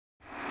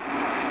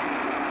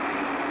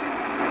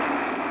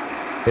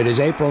It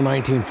is April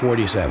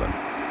 1947.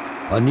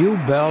 A new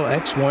Bell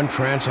X-1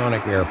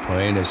 transonic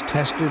airplane is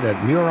tested at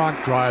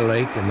Muroc Dry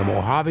Lake in the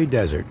Mojave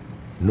Desert,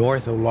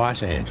 north of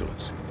Los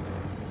Angeles.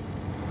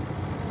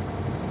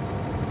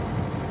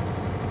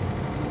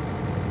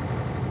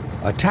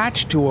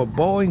 Attached to a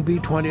Boeing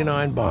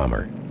B-29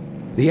 bomber,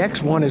 the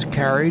X-1 is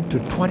carried to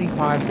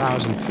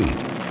 25,000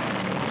 feet.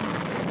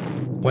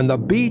 When the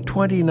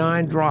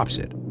B-29 drops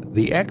it,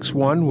 the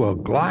X-1 will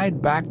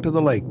glide back to the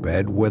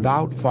lakebed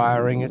without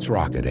firing its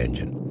rocket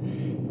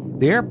engine.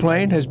 The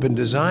airplane has been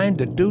designed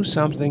to do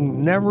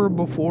something never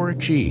before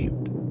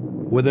achieved.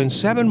 Within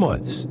 7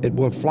 months, it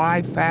will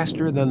fly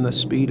faster than the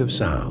speed of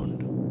sound.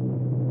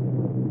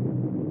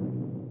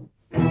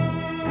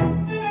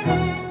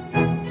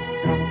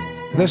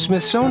 The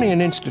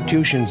Smithsonian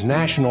Institution's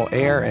National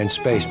Air and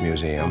Space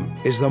Museum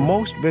is the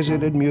most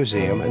visited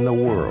museum in the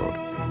world.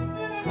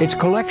 Its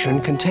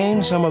collection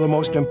contains some of the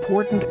most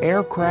important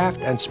aircraft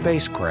and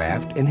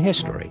spacecraft in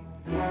history.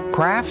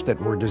 Craft that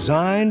were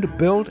designed,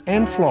 built,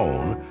 and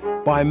flown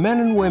by men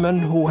and women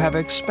who have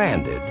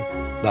expanded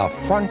the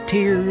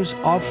frontiers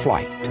of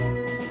flight.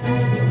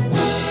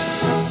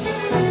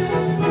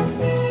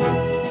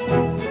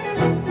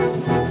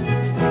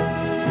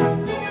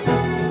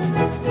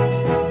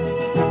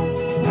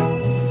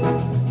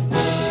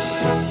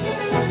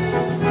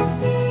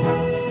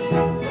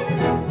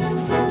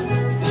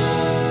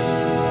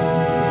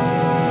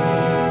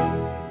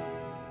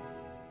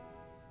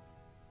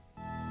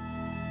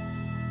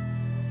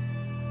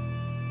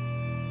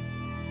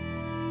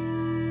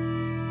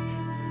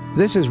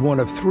 This is one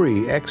of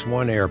 3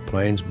 X-1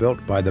 airplanes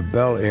built by the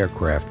Bell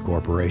Aircraft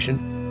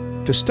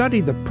Corporation to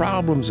study the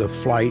problems of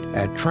flight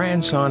at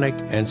transonic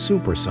and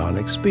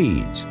supersonic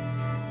speeds.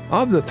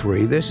 Of the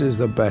 3, this is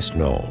the best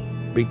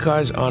known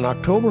because on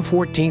October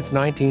 14,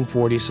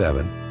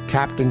 1947,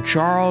 Captain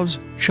Charles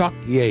 "Chuck"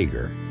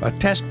 Yeager, a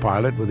test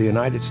pilot with the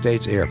United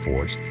States Air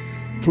Force,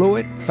 flew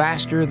it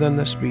faster than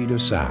the speed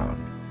of sound.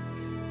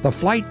 The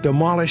flight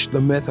demolished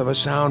the myth of a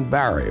sound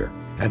barrier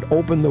and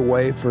opened the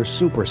way for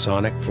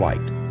supersonic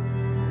flight.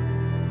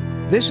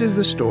 This is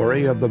the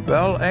story of the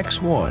Bell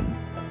X-1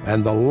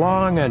 and the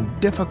long and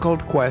difficult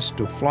quest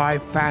to fly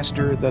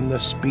faster than the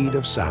speed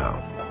of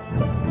sound.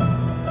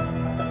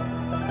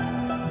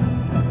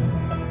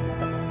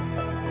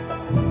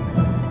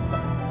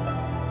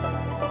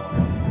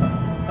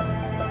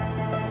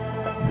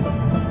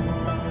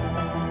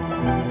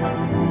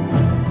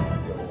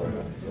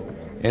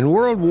 In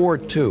World War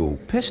II,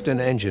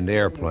 piston-engined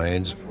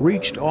airplanes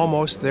reached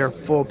almost their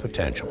full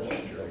potential.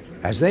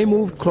 As they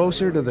moved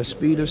closer to the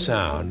speed of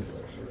sound,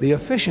 the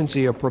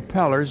efficiency of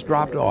propellers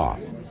dropped off.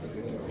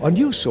 A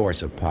new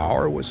source of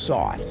power was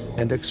sought,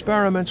 and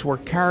experiments were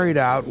carried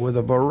out with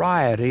a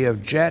variety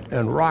of jet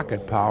and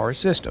rocket power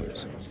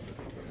systems.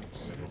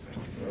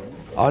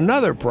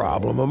 Another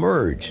problem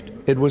emerged.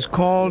 It was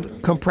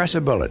called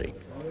compressibility.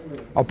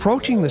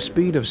 Approaching the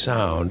speed of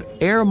sound,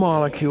 air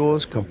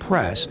molecules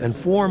compress and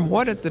form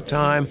what at the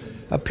time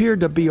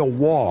appeared to be a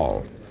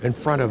wall in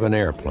front of an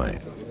airplane.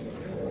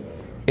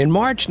 In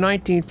March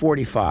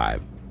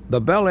 1945, the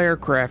Bell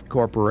Aircraft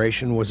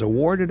Corporation was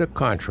awarded a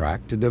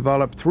contract to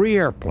develop 3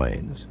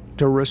 airplanes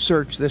to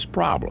research this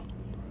problem.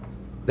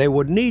 They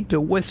would need to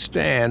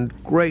withstand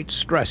great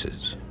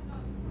stresses.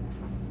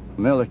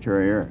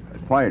 Military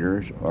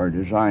fighters are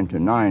designed to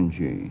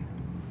 9G.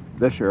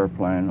 This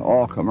airplane,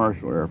 all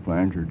commercial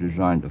airplanes, are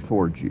designed to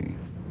 4G,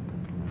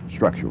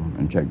 structural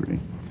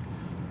integrity.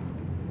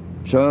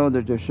 So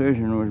the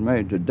decision was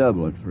made to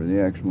double it for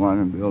the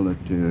X-1 and build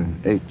it to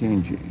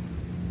 18G.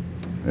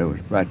 It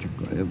was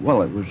practically,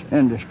 well, it was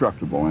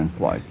indestructible in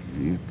flight.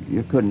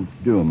 You couldn't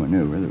do a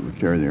maneuver that would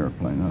tear the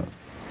airplane up.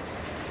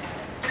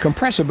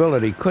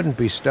 Compressibility couldn't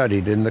be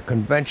studied in the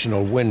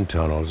conventional wind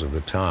tunnels of the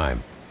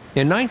time.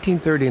 In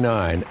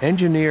 1939,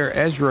 engineer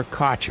Ezra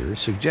Kocher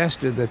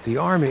suggested that the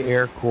Army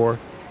Air Corps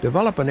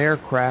develop an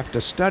aircraft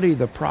to study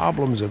the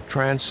problems of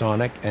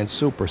transonic and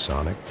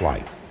supersonic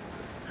flight.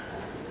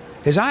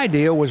 His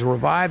idea was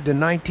revived in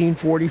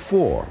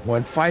 1944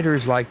 when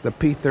fighters like the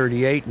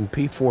P-38 and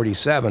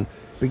P-47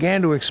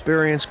 began to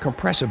experience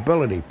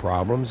compressibility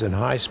problems in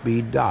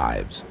high-speed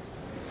dives.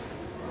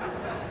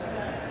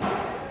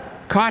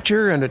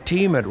 Kocher and a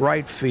team at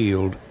Wright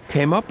Field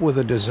came up with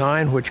a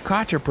design which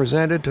Kocher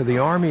presented to the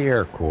Army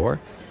Air Corps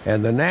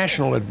and the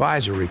National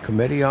Advisory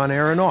Committee on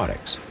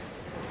Aeronautics.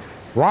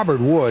 Robert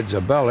Woods,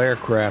 a Bell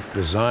Aircraft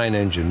design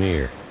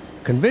engineer,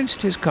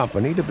 convinced his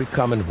company to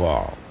become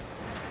involved.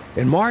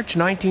 In March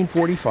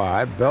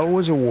 1945, Bell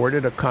was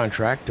awarded a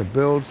contract to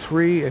build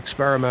 3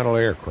 experimental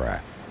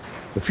aircraft.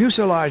 The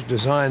fuselage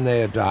design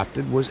they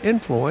adopted was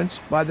influenced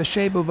by the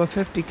shape of a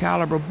 .50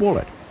 caliber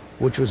bullet,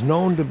 which was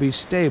known to be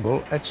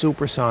stable at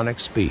supersonic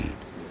speed.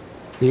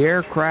 The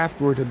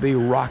aircraft were to be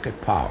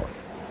rocket-powered.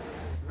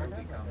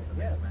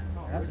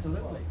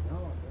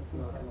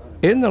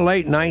 In the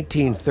late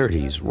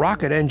 1930s,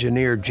 rocket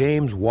engineer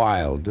James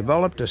Wilde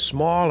developed a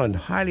small and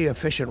highly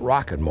efficient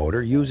rocket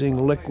motor using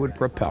liquid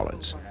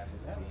propellants.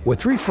 With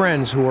three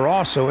friends who were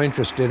also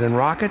interested in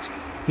rockets,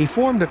 he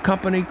formed a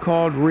company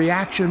called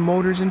Reaction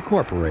Motors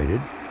Incorporated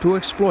to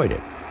exploit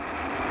it.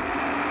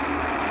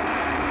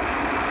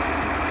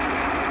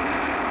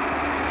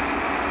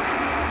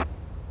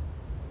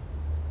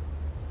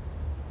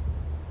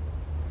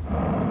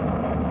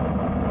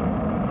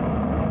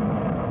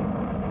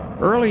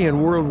 Early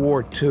in World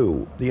War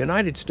II, the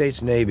United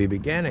States Navy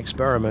began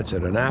experiments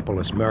at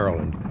Annapolis,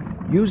 Maryland,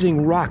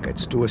 using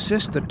rockets to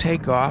assist the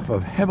takeoff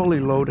of heavily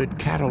loaded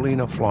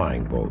Catalina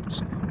flying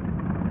boats.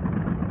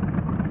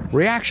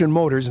 Reaction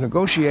Motors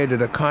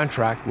negotiated a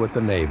contract with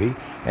the Navy,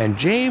 and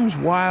James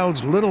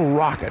Wild's little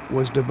rocket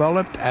was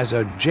developed as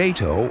a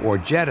JATO, or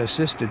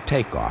Jet-Assisted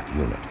Takeoff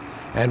Unit,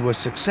 and was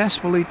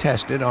successfully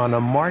tested on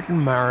a Martin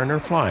Mariner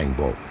flying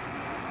boat.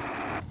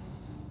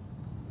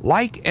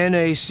 Like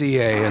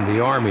NACA and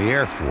the Army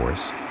Air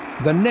Force,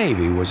 the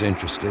Navy was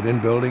interested in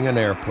building an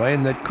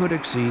airplane that could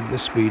exceed the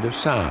speed of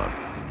sound.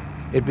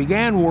 It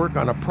began work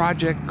on a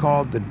project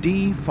called the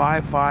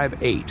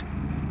D558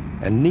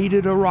 and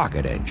needed a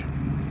rocket engine.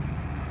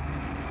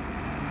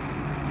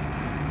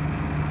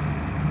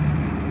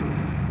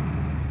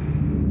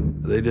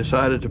 They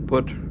decided to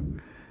put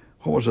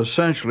what was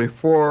essentially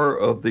 4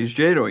 of these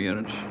JATO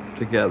units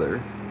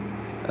together,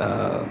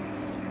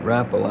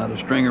 wrap a lot of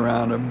string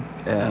around them,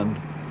 and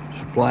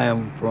supply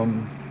them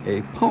from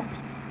a pump.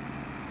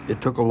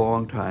 It took a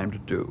long time to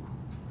do.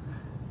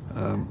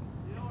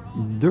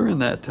 During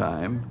that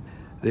time,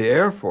 the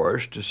Air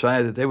Force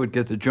decided they would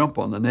get the jump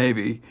on the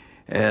Navy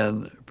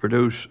and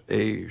produce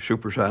a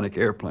supersonic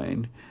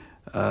airplane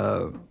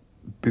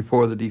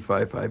before the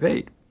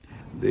D558.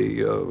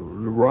 The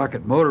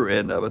rocket motor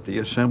end of it, the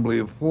assembly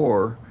of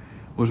 4,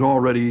 was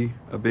already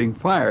being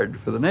fired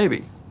for the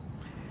Navy.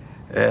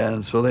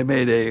 And so they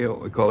made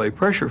what we call a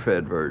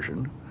pressure-fed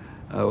version,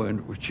 in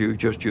which you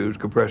just use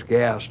compressed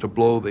gas to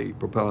blow the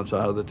propellants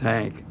out of the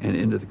tank and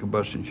into the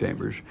combustion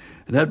chambers.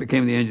 And that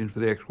became the engine for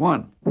the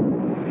X-1.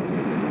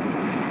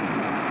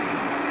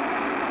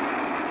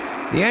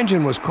 The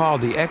engine was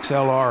called the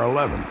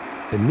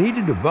XLR-11. It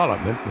needed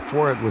development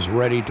before it was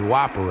ready to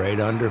operate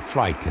under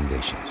flight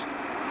conditions.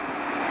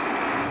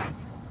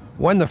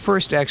 When the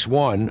first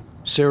X-1,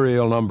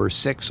 serial number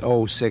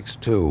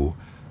 6062,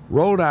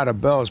 rolled out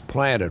of Bell's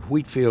plant at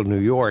Wheatfield, New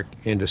York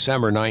in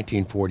December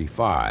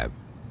 1945,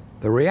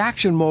 the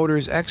Reaction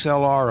Motors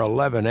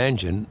XLR-11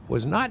 engine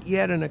was not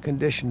yet in a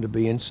condition to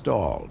be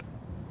installed.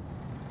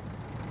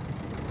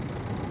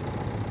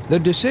 The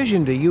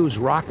decision to use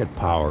rocket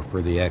power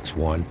for the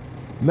X-1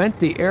 meant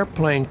the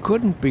airplane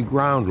couldn't be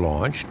ground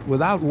launched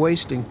without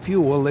wasting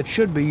fuel that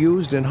should be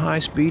used in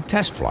high-speed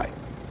test flight.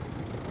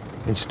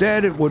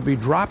 Instead, it would be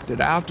dropped at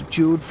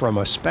altitude from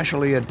a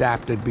specially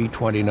adapted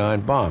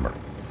B-29 bomber.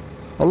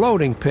 A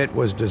loading pit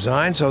was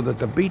designed so that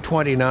the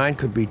B-29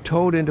 could be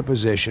towed into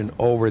position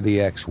over the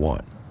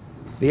X-1.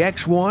 The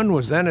X-1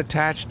 was then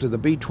attached to the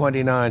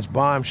B-29's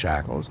bomb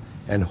shackles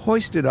and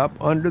hoisted up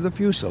under the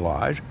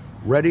fuselage,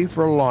 ready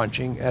for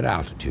launching at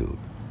altitude.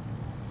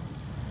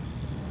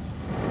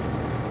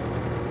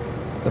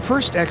 The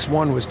first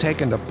X-1 was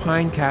taken to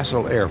Pine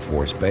Castle Air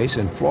Force Base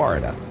in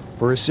Florida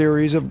for a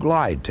series of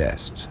glide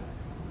tests.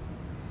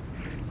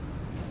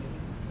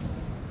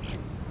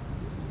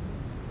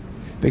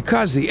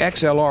 Because the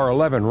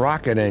XLR-11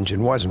 rocket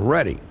engine wasn't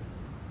ready,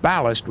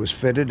 ballast was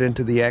fitted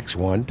into the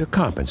X-1 to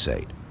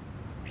compensate.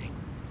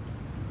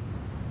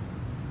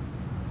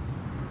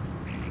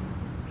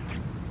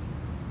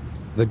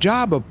 The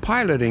job of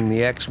piloting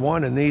the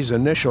X-1 in these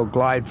initial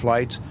glide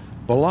flights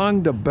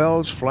belonged to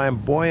Bell's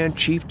flamboyant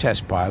chief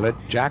test pilot,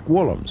 Jack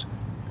Willems,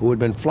 who had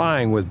been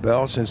flying with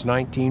Bell since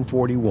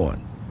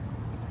 1941.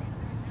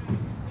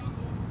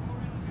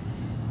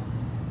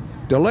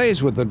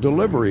 Delays with the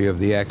delivery of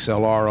the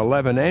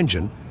XLR-11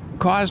 engine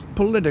caused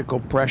political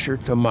pressure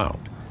to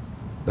mount.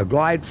 The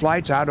glide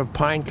flights out of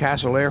Pine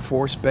Castle Air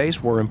Force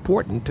Base were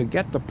important to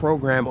get the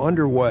program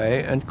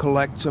underway and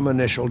collect some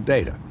initial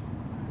data.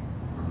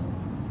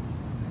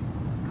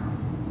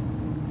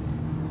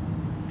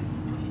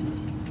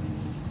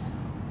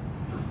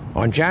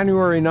 On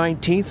January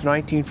 19,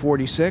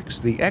 1946,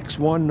 the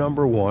X-1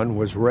 #1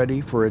 was ready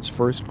for its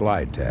first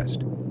glide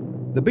test.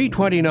 The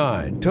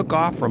B-29 took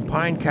off from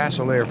Pine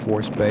Castle Air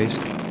Force Base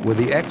with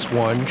the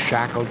X-1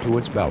 shackled to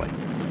its belly.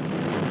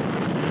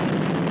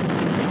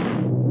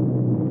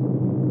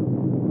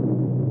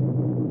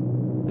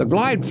 The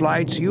glide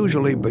flights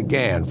usually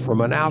began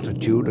from an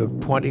altitude of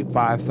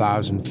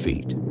 25,000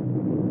 feet.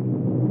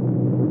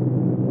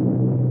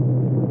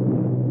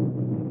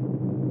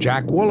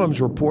 Jack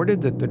Willems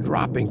reported that the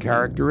dropping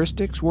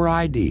characteristics were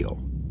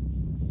ideal.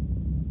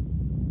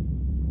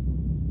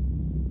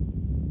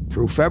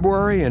 Through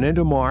February and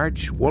into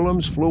March,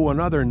 Willems flew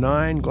another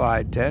 9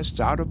 glide tests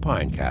out of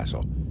Pine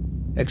Castle.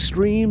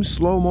 Extreme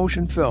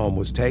slow-motion film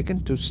was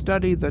taken to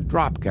study the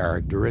drop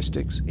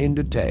characteristics in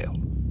detail.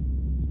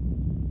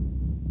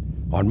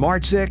 On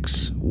March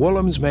 6,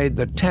 Willems made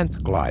the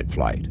 10th glide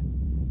flight.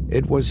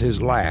 It was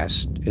his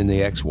last in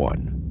the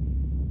X-1.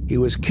 He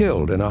was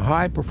killed in a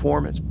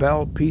high-performance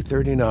Bell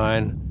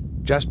P-39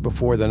 just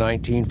before the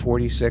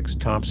 1946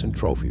 Thompson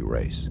Trophy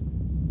race.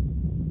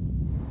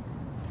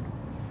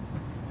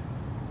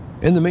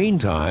 In the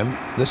meantime,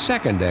 the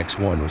second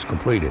X-1 was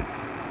completed.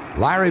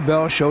 Larry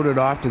Bell showed it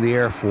off to the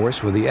Air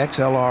Force with the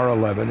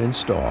XLR-11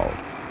 installed.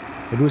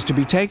 It was to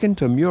be taken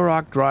to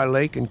Muroc Dry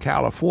Lake in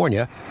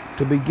California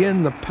to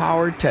begin the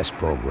powered test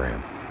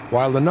program,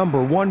 while the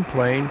number 1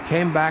 plane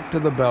came back to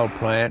the Bell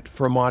plant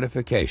for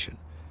modification.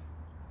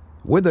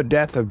 With the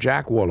death of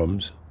Jack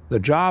Willems, the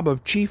job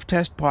of chief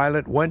test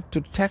pilot went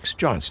to Tex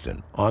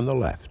Johnston on the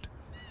left.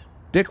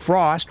 Dick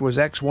Frost was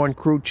X-1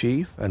 crew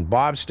chief, and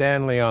Bob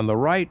Stanley on the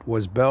right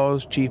was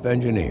Bell's chief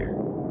engineer.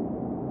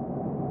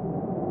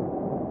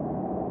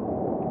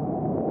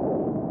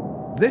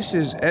 This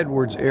is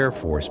Edwards Air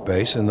Force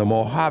Base in the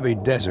Mojave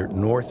Desert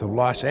north of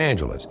Los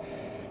Angeles.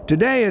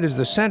 Today it is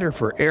the Center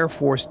for Air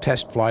Force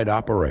Test Flight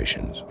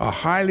Operations, a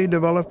highly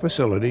developed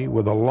facility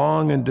with a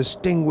long and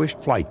distinguished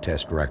flight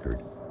test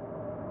record.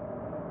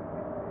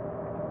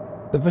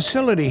 The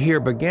facility here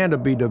began to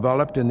be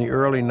developed in the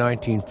early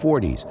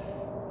 1940s.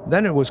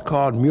 Then it was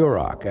called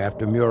Muroc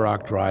after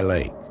Muroc Dry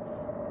Lake.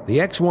 The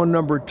X-1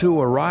 number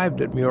 2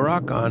 arrived at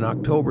Muroc on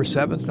October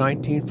 7,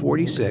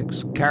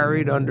 1946,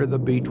 carried under the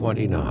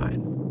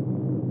B-29.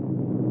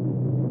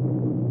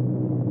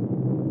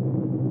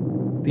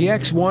 The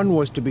X-1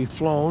 was to be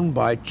flown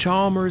by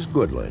Chalmers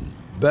Goodland,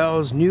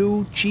 Bell's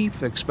new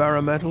chief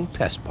experimental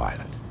test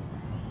pilot.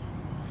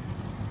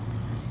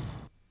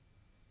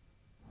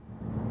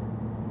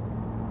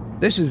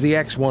 This is the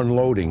X-1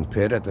 loading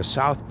pit at the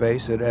South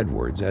Base at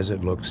Edwards as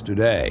it looks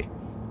today.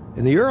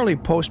 In the early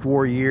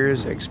post-war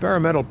years,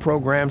 experimental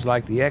programs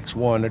like the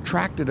X-1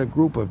 attracted a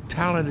group of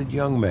talented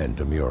young men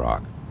to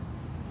Muroc.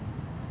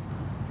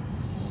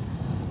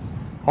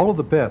 All of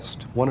the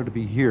best wanted to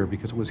be here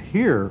because it was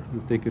here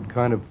that they could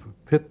kind of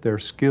pit their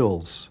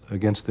skills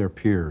against their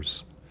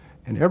peers.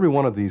 And every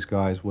one of these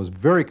guys was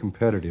very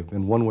competitive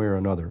in one way or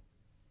another.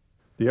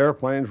 The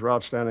airplanes were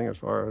outstanding as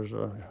far as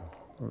the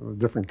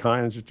different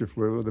kinds that you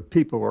flew. The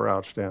people were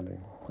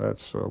outstanding.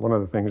 That's one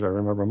of the things I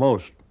remember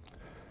most,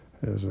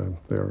 is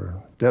they were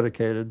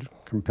dedicated,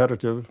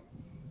 competitive.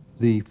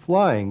 The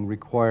flying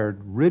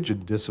required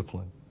rigid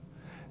discipline.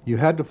 You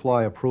had to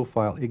fly a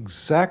profile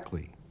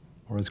exactly,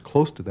 or as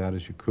close to that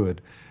as you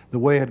could, the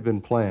way it had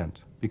been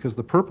planned, because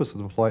the purpose of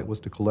the flight was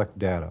to collect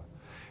data.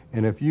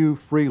 And if you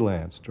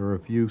freelanced or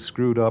if you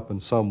screwed up in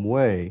some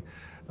way,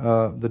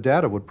 the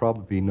data would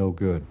probably be no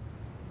good.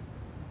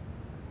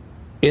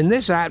 In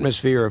this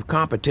atmosphere of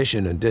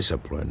competition and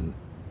discipline,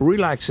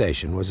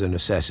 relaxation was a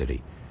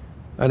necessity.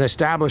 An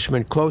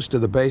establishment close to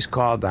the base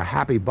called the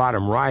Happy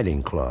Bottom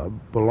Riding Club,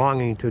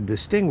 belonging to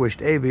distinguished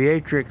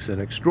aviatrix and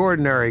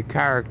extraordinary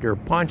character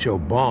Pancho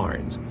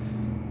Barnes,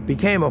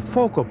 became a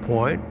focal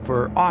point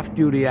for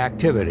off-duty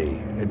activity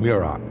at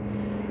Muroc.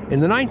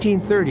 In the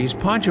 1930s,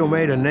 Pancho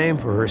made a name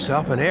for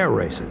herself in air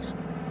races.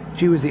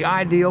 She was the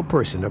ideal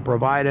person to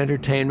provide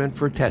entertainment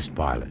for test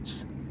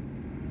pilots.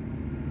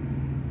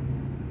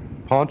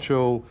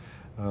 Pancho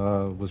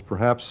was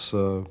perhaps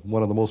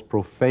one of the most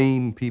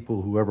profane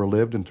people who ever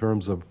lived in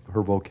terms of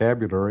her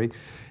vocabulary.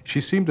 She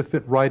seemed to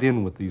fit right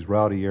in with these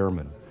rowdy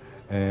airmen,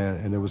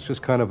 and there was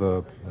just kind of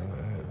an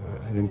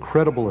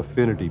incredible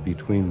affinity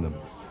between them.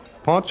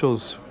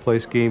 Pancho's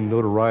place gained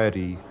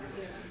notoriety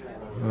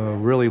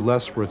really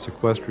less for its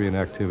equestrian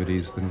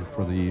activities than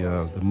for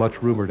the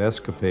much-rumored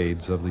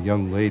escapades of the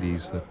young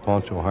ladies that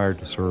Pancho hired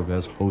to serve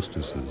as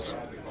hostesses.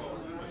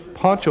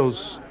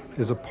 Pancho's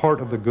is a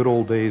part of the good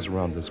old days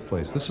around this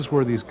place. This is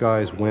where these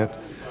guys went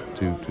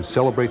to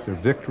celebrate their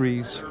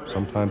victories,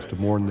 sometimes to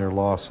mourn their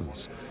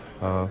losses.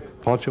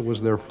 Pancho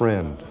was their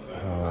friend.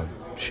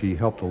 She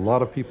helped a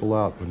lot of people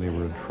out when they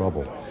were in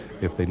trouble.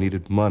 If they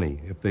needed money,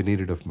 if they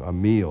needed a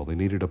meal, they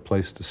needed a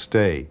place to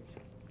stay.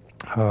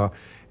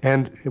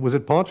 And it was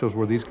at Pancho's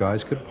where these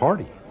guys could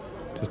party,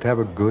 just have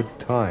a good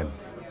time.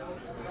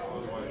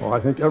 Well, I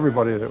think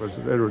everybody that was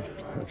there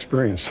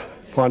experienced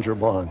Pancho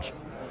Barnes.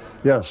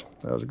 Yes,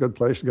 that was a good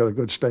place to get a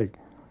good steak.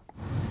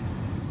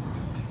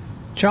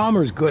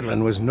 Chalmers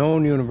Goodland was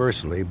known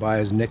universally by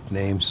his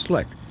nickname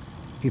Slick.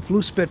 He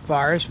flew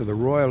Spitfires for the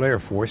Royal Air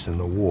Force in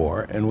the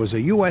war and was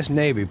a U.S.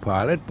 Navy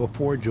pilot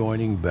before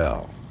joining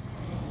Bell.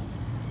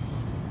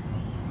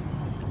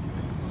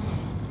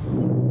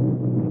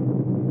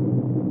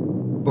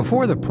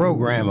 Before the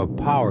program of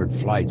powered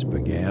flights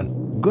began,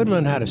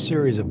 Goodland had a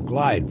series of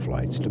glide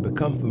flights to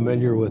become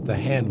familiar with the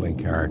handling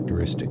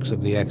characteristics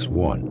of the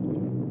X-1.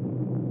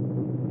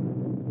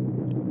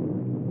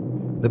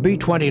 The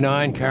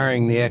B-29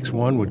 carrying the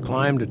X-1 would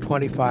climb to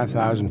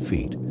 25,000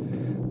 feet.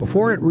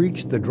 Before it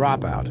reached the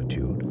drop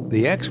altitude,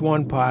 the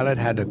X-1 pilot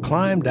had to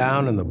climb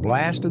down in the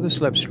blast of the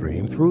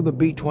slipstream through the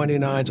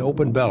B-29's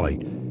open belly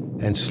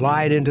and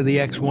slide into the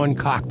X-1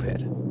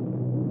 cockpit.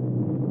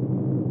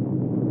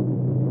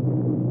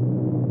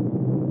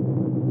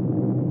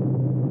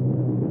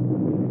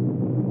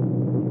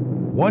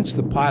 Once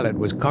the pilot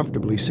was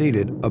comfortably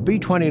seated, a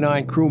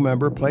B-29 crew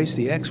member placed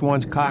the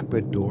X-1's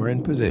cockpit door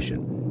in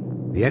position.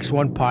 The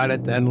X-1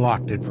 pilot then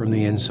locked it from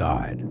the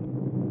inside.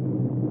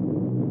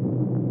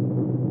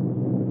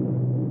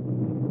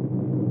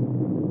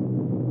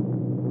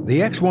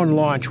 The X-1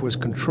 launch was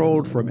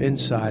controlled from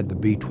inside the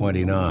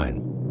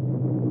B-29.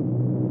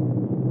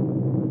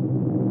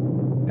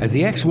 As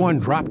the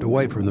X-1 dropped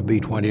away from the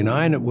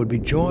B-29, it would be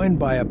joined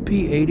by a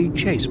P-80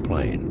 chase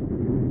plane.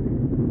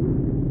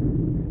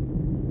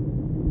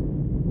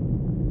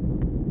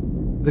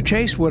 The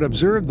chase would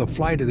observe the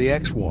flight of the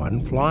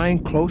X-1 flying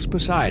close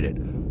beside it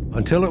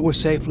until it was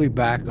safely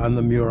back on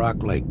the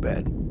Muroc lake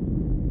bed.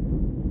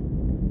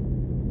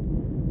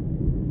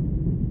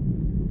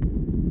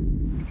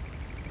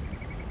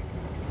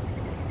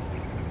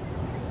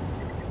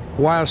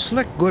 While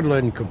Slick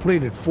Goodland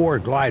completed 4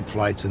 glide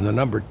flights in the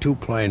No. 2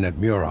 plane at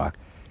Muroc,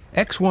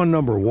 X-1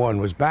 No. 1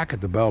 was back at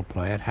the Bell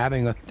plant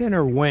having a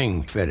thinner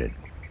wing fitted.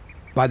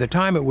 By the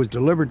time it was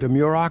delivered to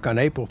Muroc on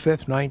April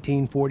 5,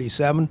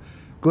 1947,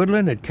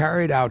 Goodland had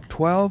carried out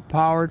 12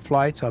 powered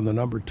flights on the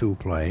No. 2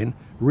 plane,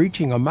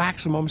 reaching a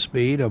maximum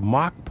speed of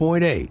Mach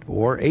 0.8,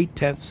 or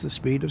 0.8 the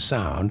speed of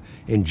sound,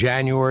 in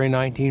January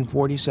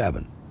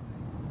 1947.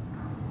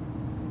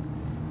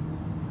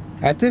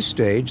 At this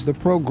stage, the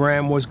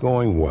program was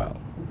going well.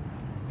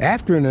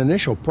 After an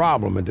initial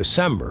problem in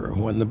December,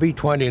 when the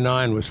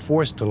B-29 was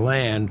forced to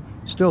land,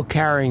 still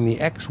carrying the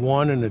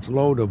X-1 and its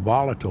load of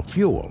volatile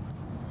fuel,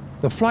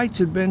 the flights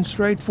had been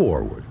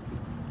straightforward,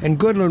 and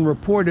Goodland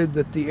reported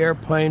that the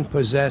airplane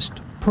possessed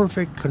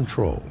perfect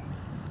control.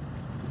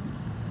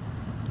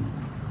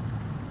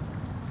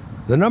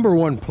 The No.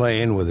 1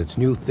 plane, with its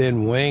new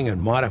thin wing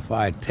and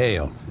modified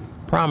tail,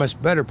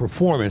 promised better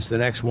performance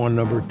than X-1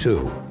 No.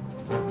 2.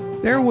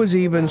 There was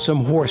even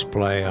some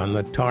horseplay on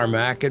the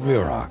tarmac at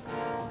Muroc.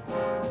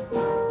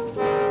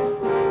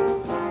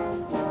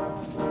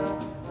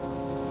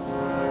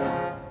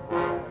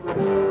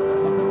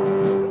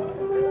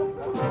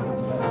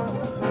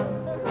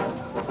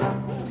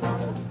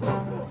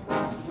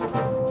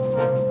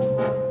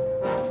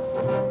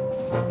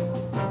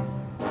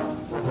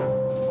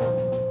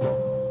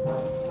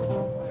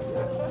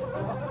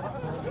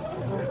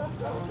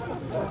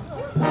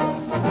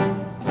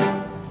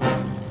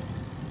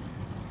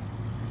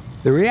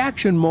 The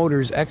reaction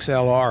motor's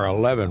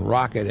XLR-11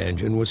 rocket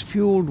engine was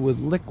fueled with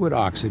liquid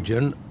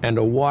oxygen and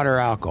a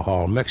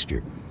water-alcohol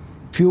mixture.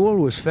 Fuel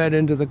was fed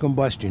into the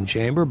combustion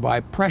chamber by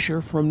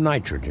pressure from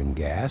nitrogen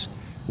gas,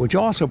 which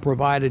also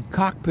provided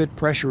cockpit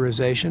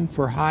pressurization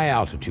for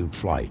high-altitude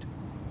flight.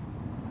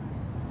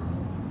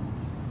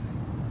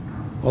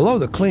 Although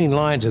the clean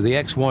lines of the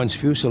X-1's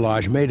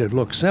fuselage made it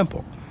look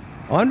simple,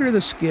 under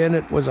the skin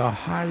it was a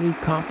highly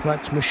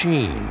complex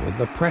machine with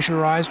the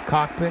pressurized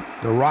cockpit,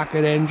 the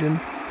rocket engine,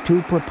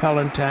 2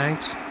 propellant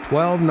tanks,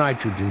 12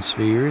 nitrogen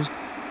spheres,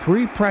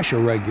 3 pressure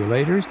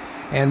regulators,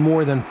 and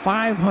more than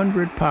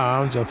 500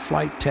 pounds of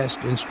flight test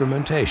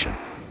instrumentation.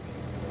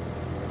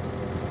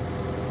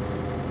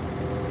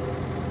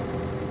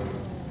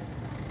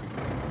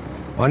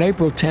 On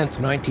April 10,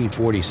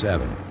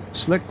 1947,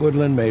 Slick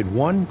Goodland made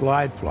 1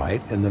 glide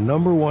flight in the No.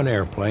 1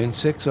 airplane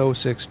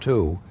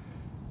 6062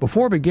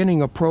 before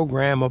beginning a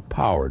program of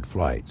powered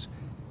flights.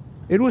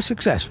 It was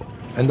successful,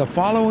 and the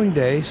following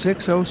day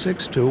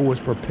 6062 was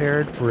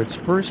prepared for its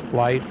first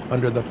flight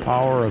under the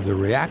power of the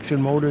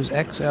reaction motor's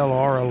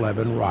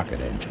XLR-11 rocket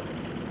engine.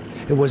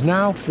 It was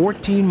now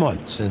 14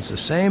 months since the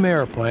same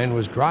airplane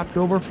was dropped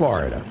over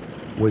Florida,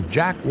 with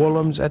Jack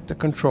Willems at the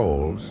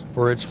controls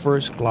for its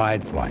first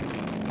glide flight.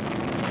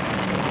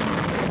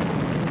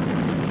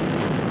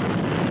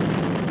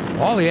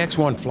 All the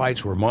X-1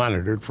 flights were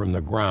monitored from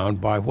the ground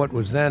by what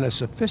was then a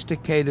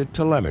sophisticated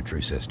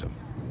telemetry system.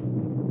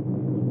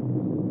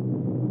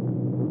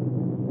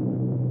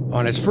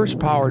 On its first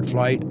powered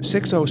flight,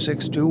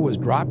 6062 was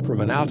dropped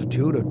from an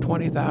altitude of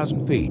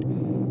 20,000 feet.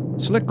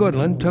 Slick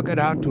Goodland took it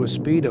out to a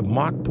speed of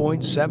Mach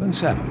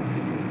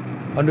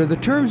 0.77. Under the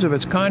terms of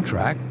its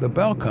contract, the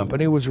Bell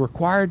Company was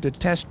required to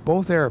test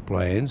both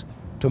airplanes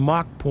to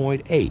Mach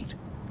 0.8.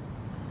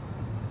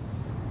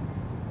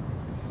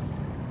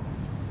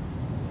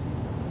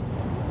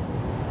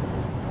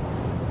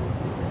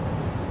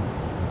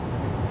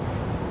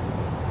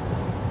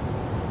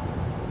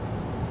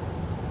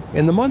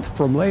 In the month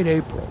from late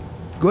April,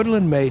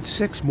 Goodland made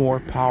 6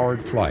 more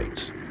powered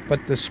flights,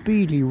 but the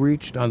speed he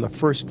reached on the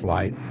first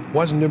flight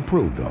wasn't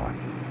improved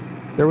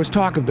on. There was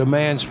talk of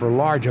demands for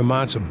large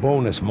amounts of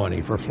bonus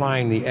money for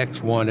flying the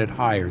X-1 at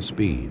higher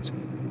speeds.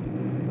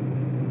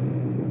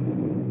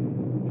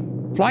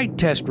 Flight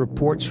test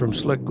reports from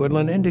Slick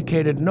Goodland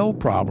indicated no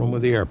problem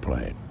with the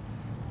airplane,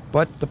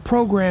 but the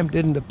program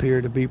didn't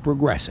appear to be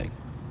progressing.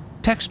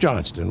 Tex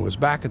Johnston was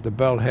back at the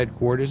Bell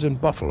headquarters in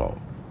Buffalo.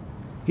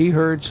 He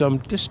heard some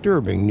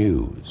disturbing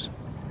news.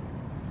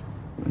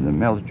 The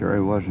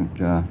military wasn't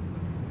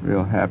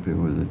real happy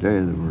with the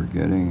data that we're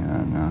getting,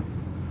 and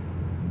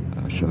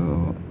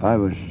so I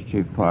was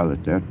chief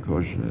pilot there, of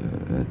course,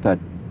 at that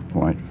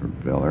point for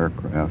Bell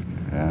Aircraft,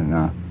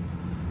 and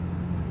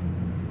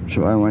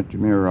so I went to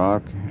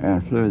Muroc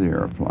and flew the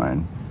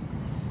airplane.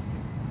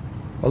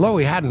 Although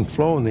he hadn't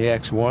flown the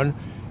X-1,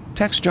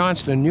 Tex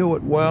Johnston knew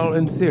it well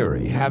in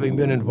theory, having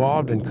been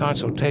involved in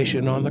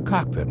consultation on the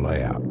cockpit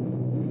layout.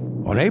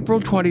 On April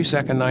 22,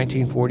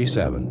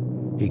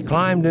 1947, He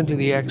climbed into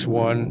the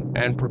X-1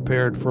 and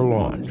prepared for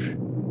launch.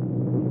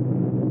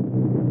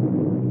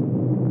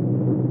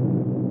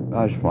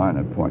 I was flying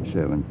at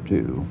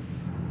 .72,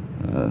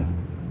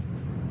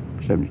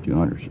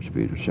 7,200's the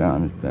speed of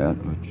sound at that,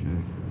 which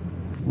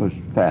was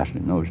fast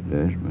in those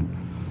days.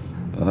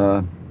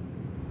 But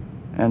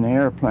and the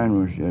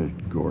airplane was just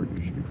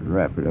gorgeous. You could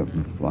wrap it up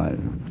and fly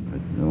it.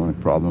 But the only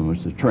problem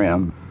was the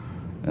trim,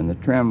 and the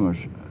trim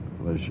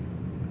was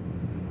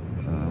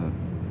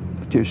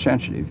too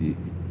sensitive. You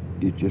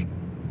just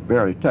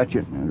barely touch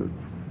it, and it would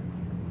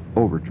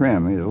over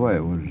trim either way. It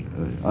was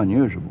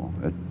unusable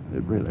at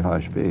really high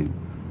speed.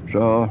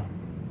 So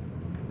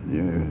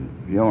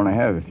you only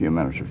have a few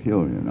minutes of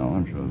fuel, you know,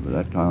 and so by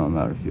that time I'm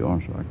out of fuel,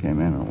 and so I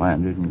came in and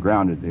landed and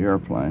grounded the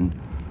airplane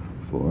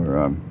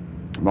for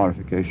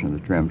modification of the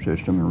trim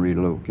system and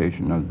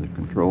relocation of the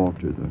control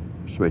to the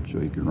switch so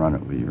you can run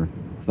it with your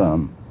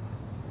thumb.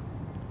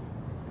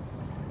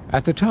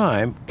 At the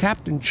time,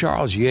 Captain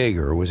Charles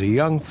Yeager was a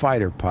young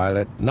fighter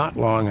pilot not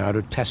long out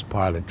of test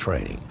pilot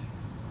training.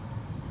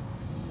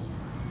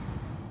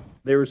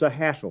 There was a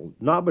hassle,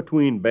 not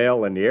between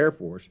Bell and the Air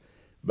Force,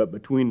 but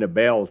between the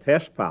Bell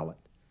test pilot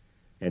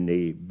and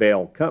the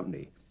Bell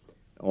company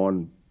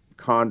on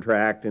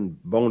contract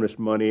and bonus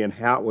money and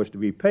how it was to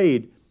be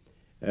paid.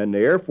 And the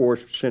Air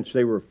Force, since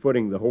they were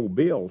footing the whole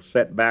bill,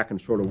 sat back and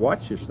sort of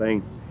watched this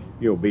thing,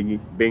 you know,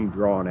 being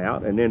drawn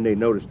out. And then they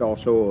noticed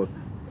also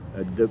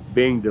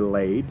being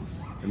delayed,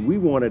 and we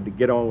wanted to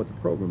get on with the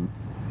program.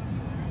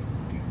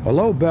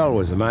 Although Bell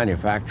was a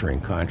manufacturing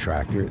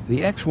contractor,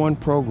 the X-1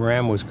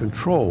 program was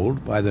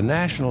controlled by the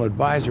National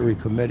Advisory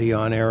Committee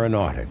on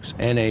Aeronautics,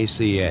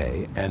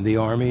 NACA, and the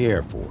Army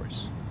Air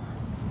Force.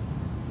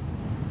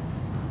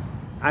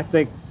 I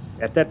think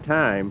at that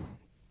time,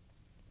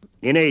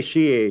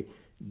 NACA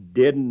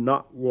did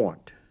not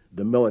want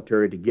the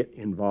military to get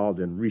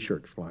involved in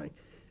research flying.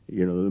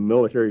 You know, the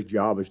military's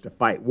job is to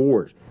fight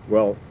wars.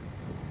 Well,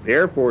 the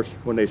Air Force,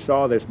 when they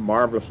saw this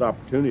marvelous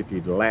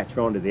opportunity to latch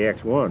onto the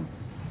X-1,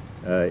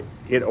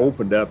 it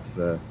opened up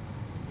the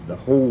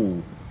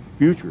whole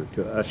future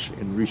to us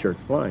in research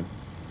flying.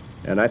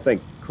 And I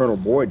think Colonel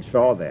Boyd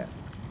saw that.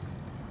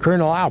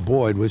 Colonel Al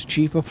Boyd was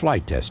chief of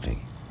flight testing.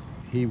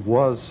 He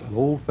was an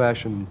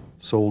old-fashioned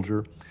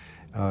soldier.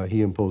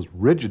 He imposed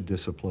rigid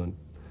discipline.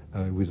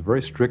 He was a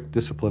very strict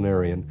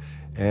disciplinarian,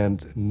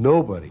 and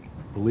nobody,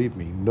 believe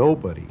me,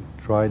 nobody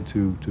tried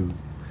to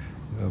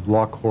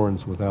lock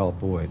horns with Al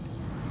Boyd.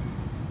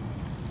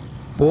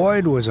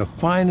 Boyd was a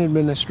fine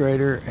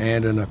administrator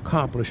and an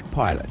accomplished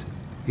pilot.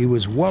 He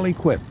was well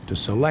equipped to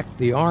select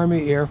the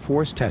Army Air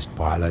Force test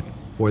pilot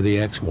for the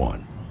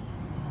X-1.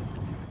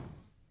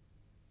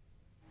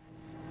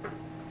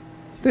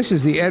 This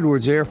is the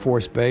Edwards Air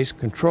Force Base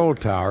control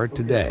tower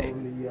today.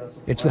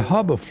 It's the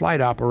hub of flight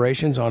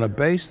operations on a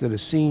base that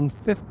has seen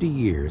 50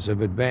 years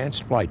of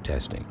advanced flight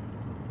testing.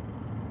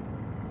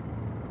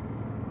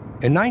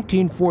 In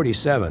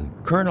 1947,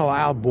 Colonel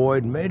Al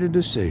Boyd made a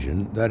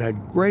decision that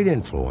had great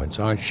influence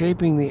on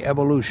shaping the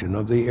evolution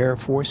of the Air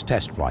Force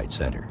Test Flight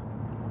Center.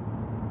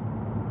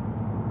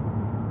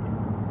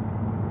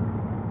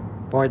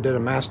 Boyd did a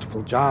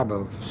masterful job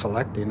of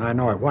selecting. I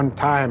know at one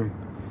time,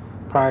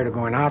 prior to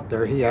going out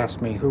there, he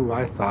asked me who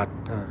I thought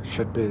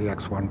should be the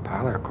X-1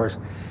 pilot. Of course,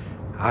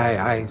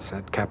 I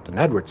said Captain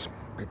Edwards,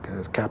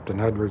 because Captain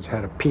Edwards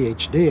had a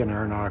PhD in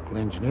aeronautical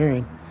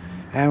engineering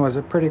and was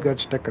a pretty good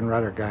stick and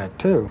rudder guy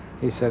too.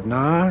 He said,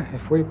 nah,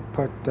 if we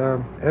put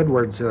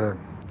Edwards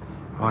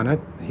on it,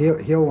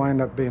 he'll wind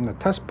up being the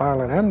test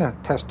pilot and the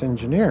test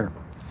engineer.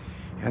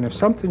 And if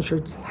something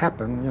should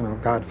happen, you know,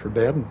 God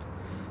forbid,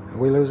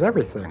 we lose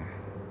everything.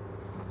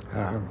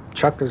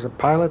 Chuck is a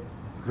pilot,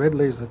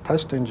 Ridley's the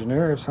test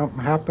engineer. If something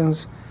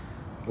happens,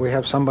 we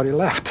have somebody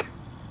left.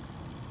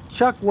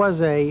 Chuck was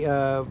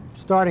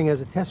starting as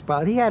a test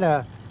pilot. He had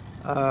a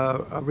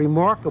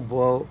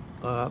remarkable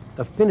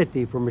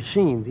affinity for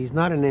machines. He's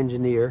not an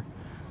engineer,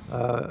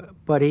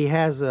 but he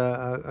has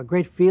a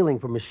great feeling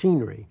for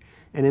machinery.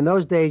 And in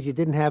those days, you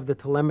didn't have the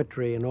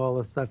telemetry and all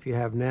the stuff you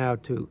have now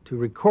to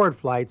record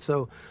flights,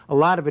 so a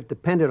lot of it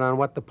depended on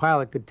what the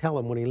pilot could tell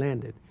him when he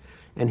landed.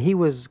 And he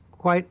was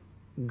quite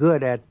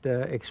good at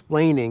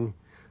explaining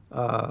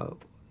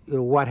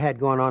what had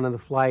gone on in the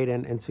flight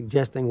and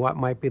suggesting what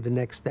might be the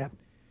next step.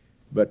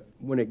 But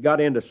when it got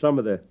into some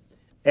of the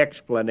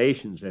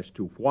explanations as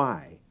to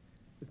why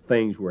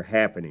things were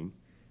happening,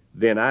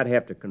 then I'd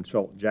have to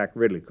consult Jack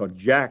Ridley, because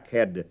Jack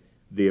had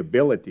the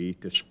ability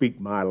to speak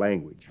my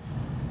language.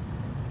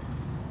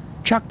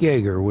 Chuck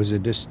Yeager was a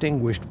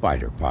distinguished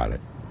fighter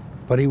pilot,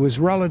 but he was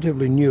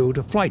relatively new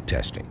to flight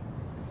testing.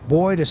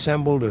 Boyd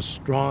assembled a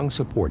strong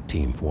support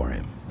team for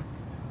him.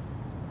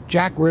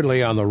 Jack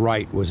Ridley on the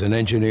right was an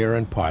engineer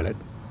and pilot.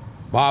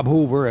 Bob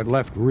Hoover at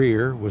left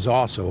rear was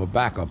also a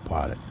backup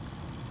pilot.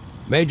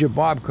 Major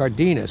Bob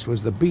Cardenas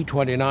was the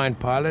B-29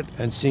 pilot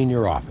and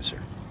senior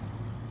officer.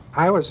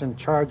 I was in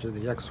charge of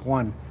the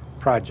X-1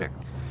 project.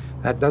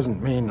 That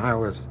doesn't mean I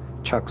was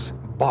Chuck's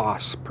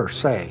boss per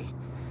se.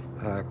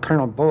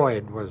 Colonel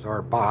Boyd was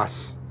our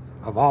boss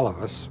of all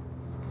of us.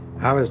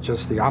 I was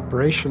just the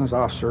operations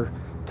officer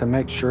to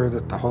make sure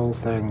that the whole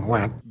thing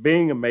went.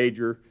 Being a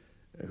major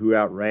who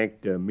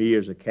outranked me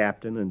as a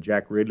captain and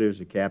Jack Ridley as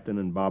a captain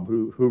and Bob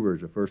Hoover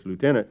as a first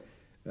lieutenant,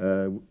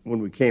 when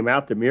we came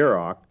out to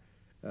Muroc,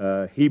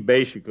 he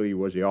basically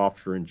was the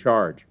officer in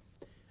charge.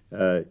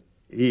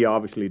 He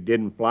obviously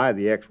didn't fly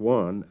the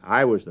X-1.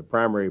 I was the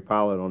primary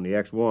pilot on the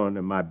X-1,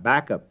 and my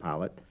backup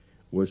pilot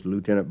was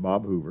Lieutenant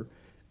Bob Hoover.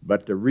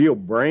 But the real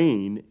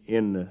brain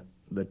in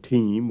the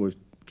team was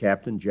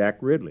Captain Jack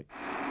Ridley.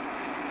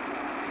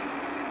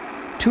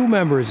 Two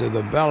members of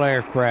the Bell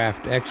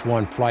Aircraft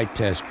X-1 flight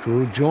test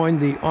crew joined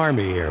the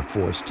Army Air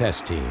Force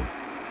test team.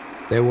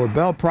 They were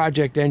Bell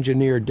project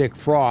engineer Dick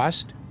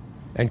Frost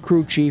and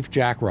crew chief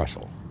Jack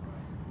Russell.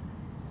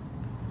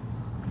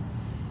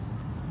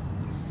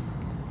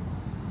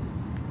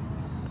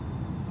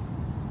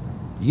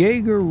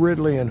 Yeager,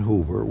 Ridley, and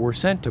Hoover were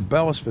sent to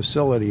Bell's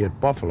facility at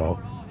Buffalo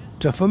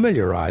to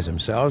familiarize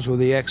themselves with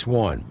the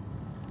X-1.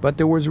 But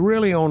there was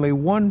really only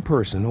one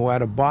person who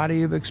had a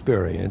body of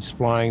experience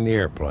flying the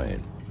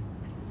airplane.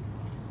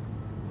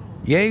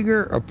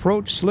 Yeager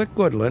approached Slick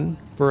Goodland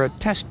for a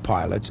test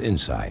pilot's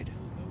insight.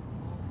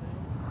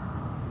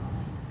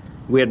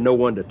 We had no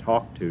one to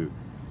talk to,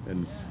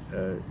 and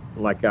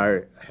like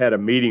I had a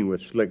meeting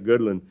with Slick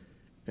Goodland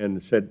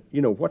and said,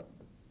 you know, what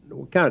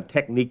kind of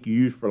technique you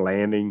use for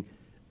landing,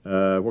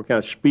 what kind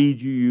of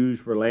speed you use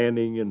for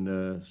landing,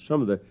 and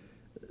some of the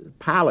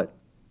pilot,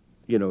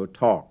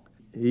 talk.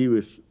 He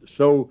was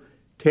so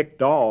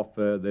ticked off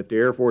that the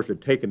Air Force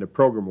had taken the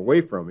program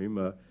away from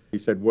him. He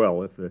said,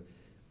 well, if the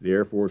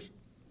Air Force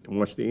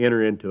wants to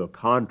enter into a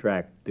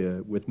contract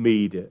with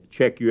me to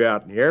check you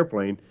out in the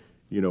airplane,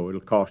 it'll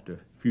cost a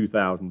few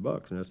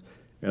 $1,000.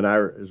 And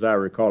as I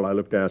recall, I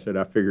looked down and said,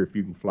 I figure if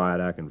you can fly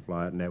it, I can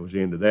fly it, and that was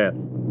the end of that.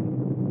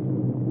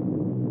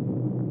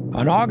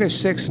 On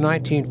August 6,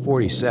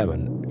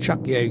 1947, Chuck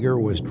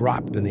Yeager was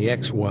dropped in the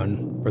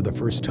X-1 for the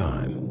first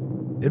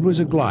time. It was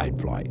a glide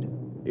flight.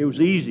 It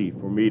was easy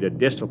for me to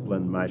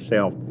discipline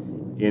myself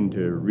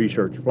into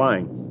research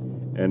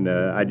flying, and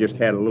I just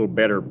had a little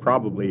better,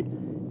 probably,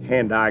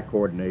 hand-eye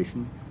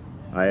coordination.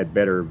 I had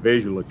better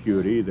visual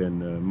acuity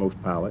than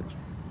most pilots.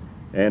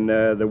 And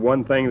the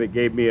one thing that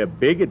gave me a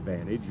big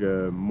advantage,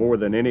 more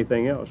than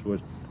anything else,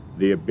 was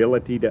the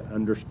ability to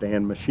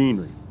understand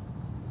machinery.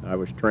 I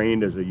was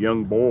trained as a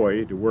young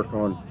boy to work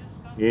on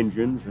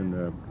engines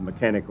and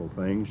mechanical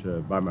things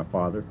by my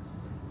father.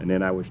 And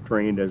then I was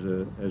trained as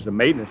a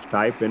maintenance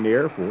type in the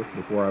Air Force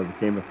before I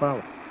became a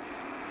pilot.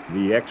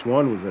 The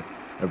X-1 was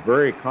a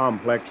very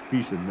complex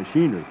piece of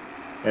machinery,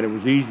 and it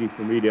was easy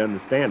for me to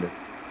understand it.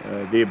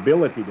 The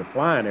ability to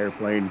fly an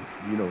airplane,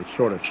 is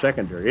sort of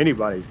secondary.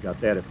 Anybody's got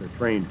that if they're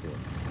trained for it.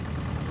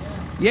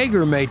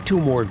 Yeager made 2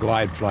 more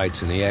glide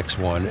flights in the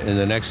X-1 in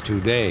the next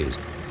 2 days.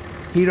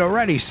 He'd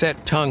already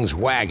set tongues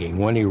wagging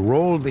when he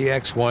rolled the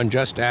X-1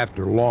 just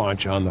after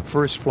launch on the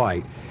first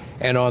flight,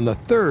 and on the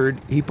third,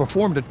 he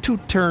performed a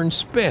 2-turn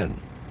spin.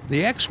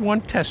 The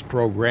X-1 test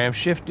program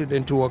shifted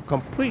into a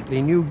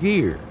completely new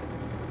gear.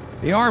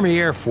 The Army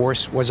Air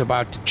Force was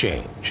about to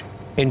change.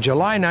 In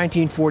July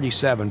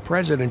 1947,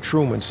 President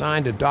Truman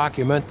signed a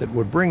document that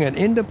would bring an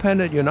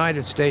independent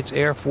United States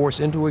Air Force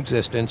into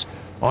existence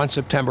on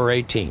September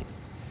 18.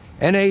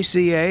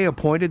 NACA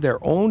appointed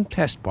their own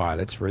test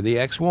pilots for the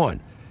X-1.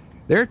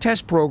 Their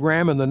test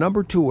program in the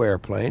number 2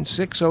 airplane,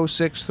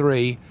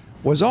 6063,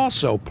 was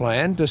also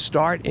planned to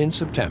start in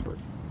September.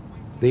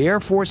 The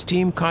Air Force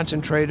team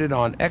concentrated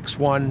on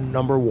X-1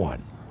 number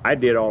 1. I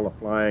did all the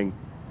flying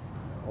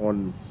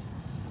on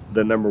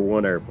the number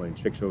 1 airplane,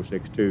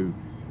 6062,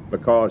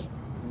 because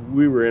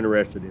we were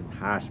interested in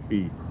high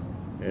speed,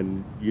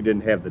 and you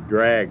didn't have the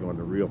drag on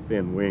the real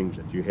thin wings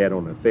that you had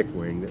on the thick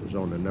wing that was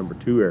on the number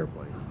 2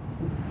 airplane.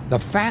 The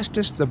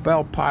fastest the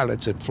Bell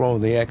pilots had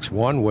flown the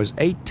X-1 was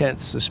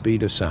 8/10 the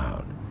speed of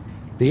sound.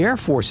 The Air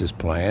Force's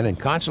plan, in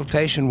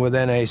consultation with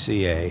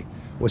NACA,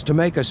 was to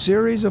make a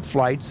series of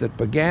flights that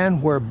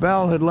began where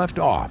Bell had left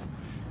off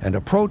and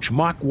approach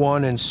Mach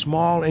 1 in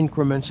small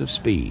increments of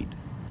speed.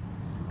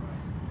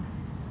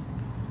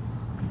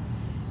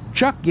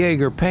 Chuck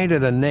Yeager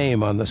painted a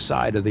name on the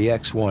side of the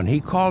X-1. He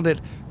called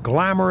it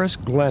Glamorous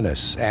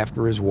Glennis,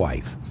 after his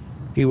wife.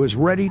 He was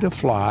ready to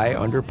fly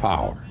under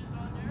power.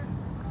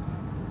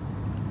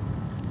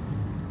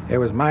 It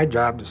was my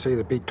job to see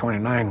the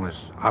B-29 was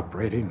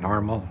operating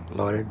normal,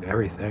 loaded,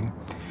 everything.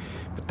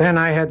 But then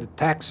I had to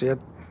taxi it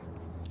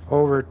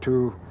over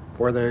to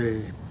where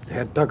they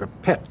had dug a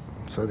pit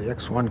so the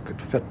X-1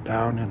 could fit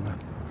down in the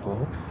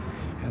hole.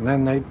 And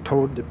then they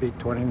towed the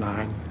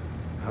B-29.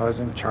 I was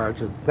in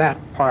charge of that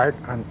part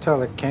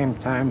until it came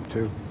time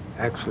to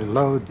actually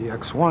load the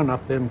X-1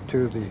 up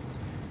into the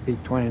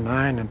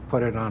B-29 and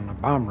put it on the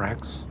bomb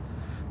racks.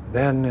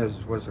 Then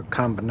was a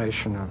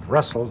combination of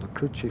Russell, the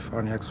crew chief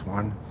on the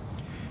X-1,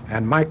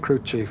 and my crew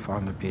chief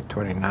on the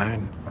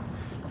B-29,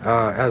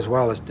 as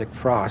well as Dick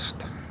Frost.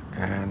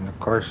 And of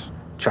course,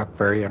 Chuck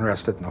very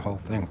interested in the whole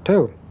thing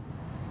too.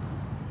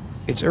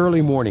 It's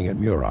early morning at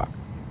Muroc.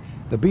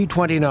 The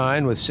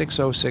B-29 with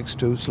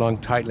 6062 slung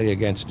tightly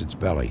against its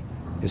belly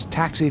is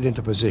taxied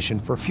into position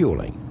for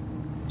fueling.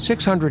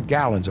 600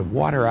 gallons of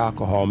water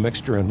alcohol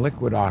mixture and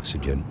liquid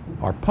oxygen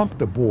are pumped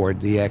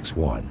aboard the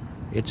X-1.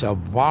 It's a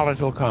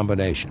volatile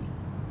combination.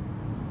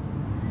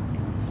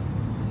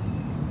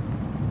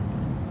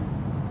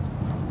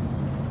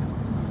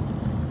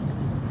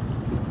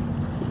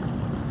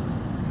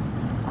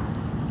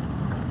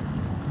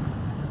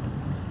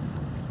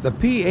 The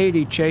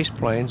P-80 chase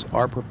planes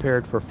are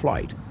prepared for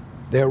flight.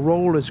 Their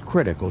role is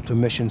critical to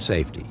mission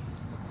safety.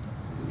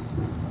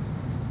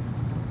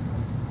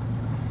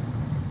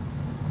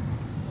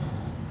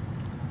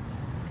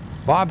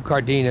 Bob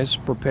Cardenas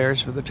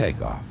prepares for the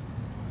takeoff.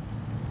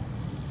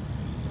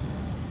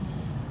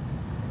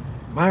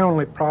 My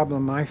only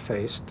problem I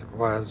faced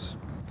was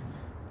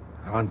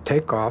on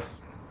takeoff,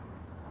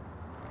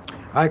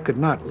 I could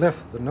not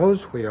lift the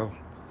nose wheel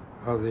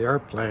of the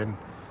airplane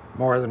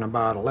more than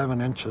about 11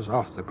 inches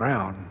off the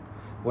ground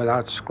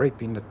without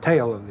scraping the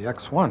tail of the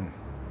X-1.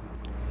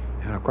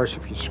 And of course,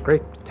 if you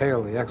scrape the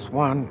tail of the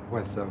X-1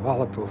 with the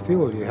volatile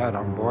fuel you had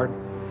on board,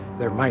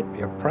 there might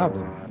be a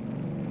problem.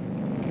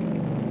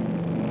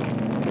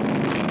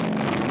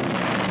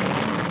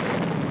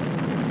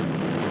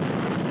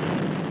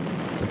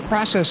 The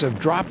process of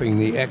dropping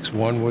the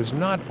X-1 was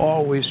not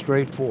always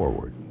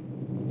straightforward.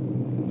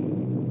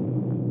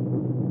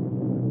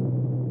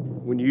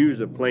 When you use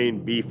a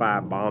plain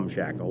B-5 bomb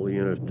shackle,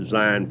 you know, it's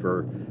designed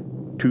for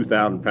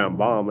 2,000-pound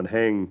bomb and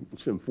hang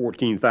some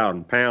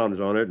 14,000 pounds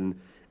on it, and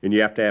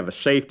you have to have a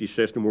safety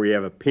system where you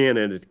have a pin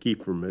in it to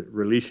keep from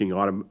releasing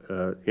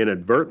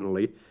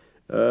inadvertently.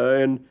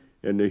 And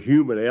the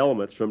human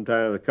element,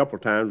 sometimes, a couple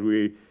of times,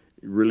 we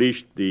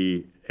released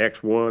the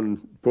X-1,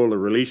 pulled the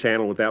release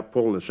handle without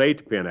pulling the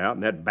safety pin out,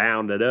 and that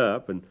bound it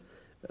up. And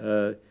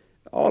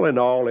all in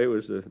all, it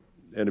was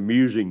an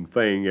amusing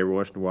thing every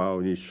once in a while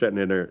when you're sitting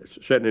in there,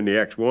 sitting in the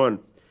X-1.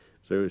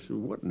 So it's,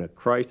 what in the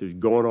Christ is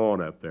going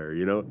on up there,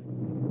 you know?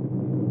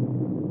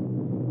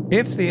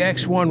 If the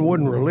X-1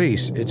 wouldn't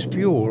release, its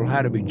fuel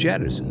had to be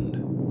jettisoned.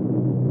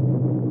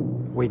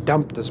 We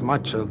dumped as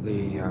much of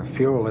the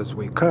fuel as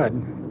we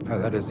could,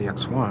 that is the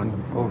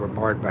X-1,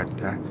 overboard, but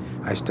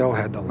I still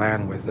had to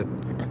land with it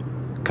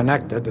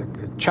connected.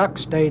 Chuck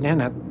stayed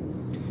in it.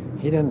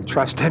 He didn't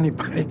trust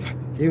anybody.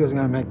 He was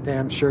going to make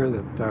damn sure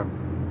that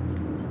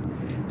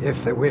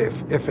if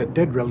it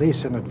did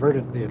release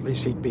inadvertently, at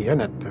least he'd be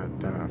in it to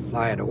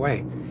fly it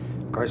away.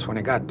 Of course, when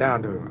it got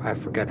down to, I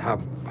forget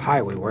how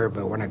high we were,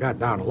 but when it got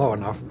down low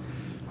enough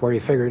where he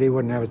figured he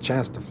wouldn't have a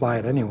chance to fly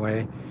it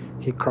anyway,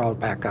 he crawled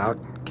back out,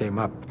 came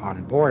up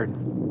on board.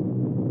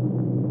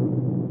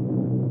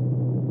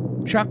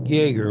 Chuck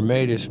Yeager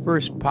made his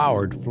first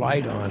powered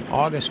flight on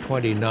August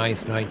 29,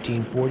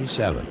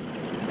 1947.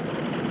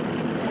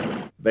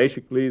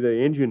 Basically,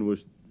 the engine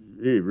was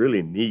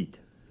really neat.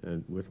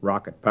 And with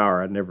rocket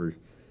power, I'd never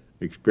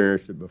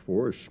experienced it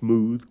before. It was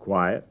smooth,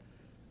 quiet,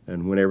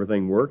 and when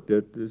everything worked,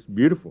 it was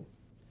beautiful.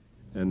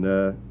 And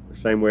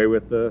same way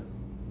with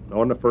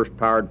on the first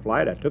powered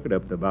flight, I took it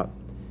up to about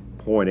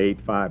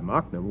 0.85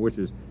 Mach number, which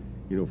is,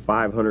 you know,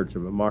 0.05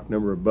 of a Mach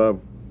number above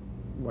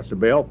what the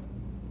Bell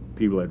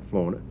people had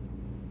flown it.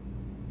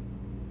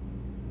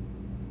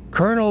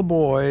 Colonel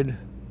Boyd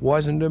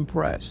wasn't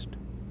impressed.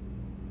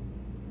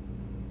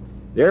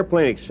 The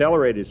airplane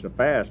accelerated so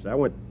fast, I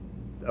went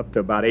up to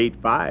about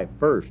 8.5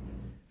 first.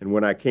 And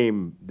when I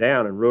came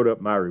down and wrote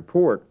up my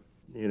report,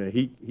 you know,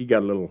 he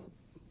got a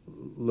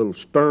little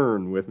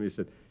stern with me. He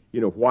said, you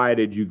know, why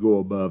did you go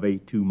above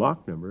 8.2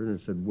 Mach number? And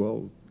I said,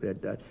 well,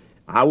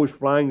 I was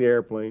flying the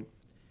airplane.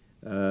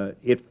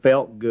 It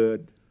felt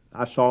good.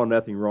 I saw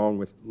nothing wrong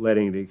with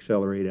letting it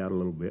accelerate out a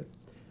little bit.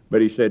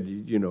 But he said,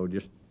 you know,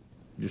 just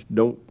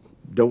don't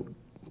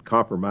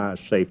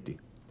compromise safety.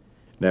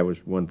 And that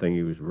was one thing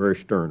he was very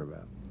stern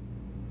about.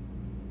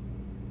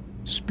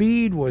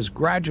 Speed was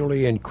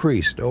gradually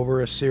increased over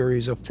a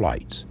series of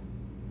flights.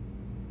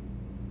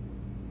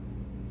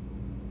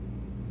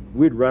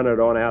 We'd run it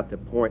on out to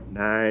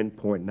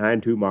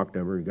 0.92 Mach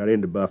number and got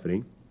into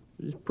buffeting.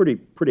 It was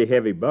pretty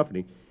heavy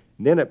buffeting.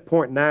 And then at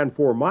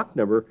 0.94 Mach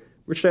number,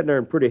 we're sitting there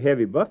in pretty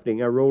heavy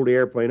buffeting. I rolled the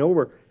airplane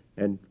over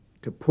and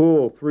to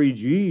pull 3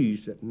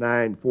 Gs at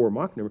 9.4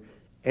 Mach number,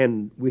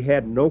 and we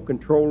had no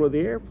control of the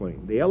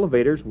airplane. The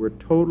elevators were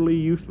totally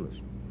useless.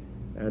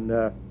 And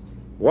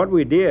what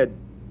we did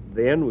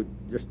then, we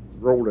just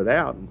rolled it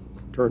out and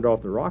turned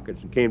off the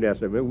rockets and came down and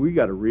said, man, we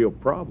got a real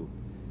problem,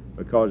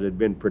 because it had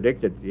been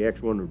predicted the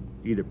X-1 would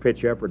either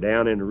pitch up or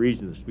down in the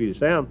region of the speed of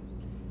sound,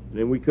 and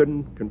then we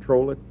couldn't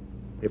control it.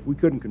 If we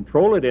couldn't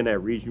control it in that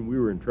region, we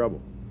were in trouble.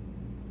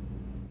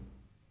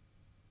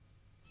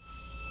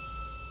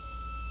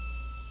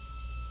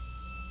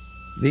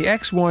 The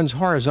X-1's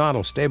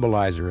horizontal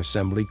stabilizer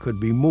assembly could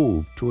be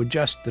moved to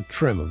adjust the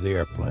trim of the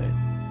airplane.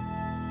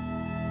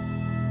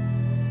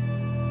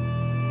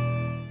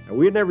 Now,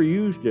 we had never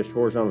used this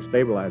horizontal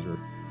stabilizer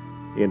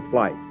in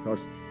flight because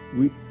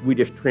we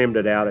just trimmed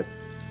it out at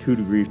 2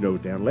 degrees nose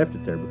down, left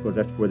it there because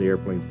that's where the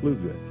airplane flew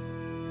good.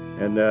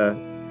 And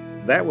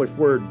that was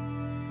where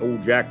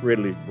old Jack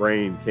Ridley's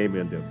brain came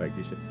into effect.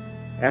 He said,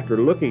 after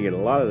looking at a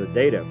lot of the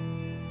data,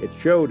 it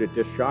showed that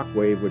this shock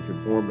wave, which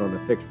had formed on the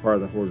fixed part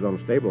of the horizontal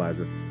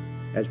stabilizer,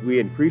 as we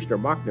increased our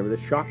Mach number,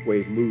 this shock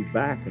wave moved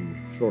back and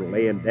sort of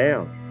laying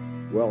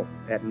down. Well,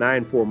 at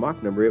 9.4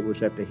 Mach number, it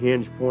was at the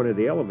hinge point of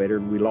the elevator,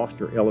 and we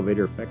lost our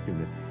elevator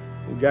effectiveness.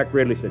 And Jack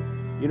Ridley said,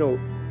 you know,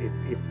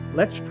 if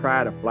let's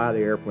try to fly the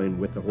airplane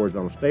with the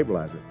horizontal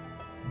stabilizer.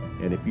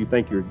 And if you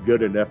think you're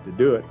good enough to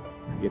do it,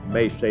 it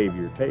may save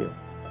your tail.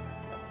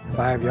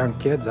 5 young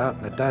kids out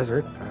in the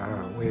desert.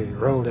 We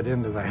rolled it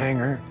into the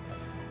hangar.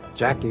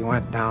 Jackie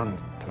went down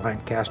to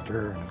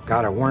Lancaster and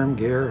got a worm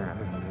gear,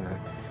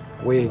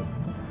 and we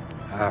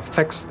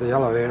fixed the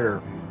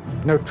elevator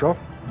neutral,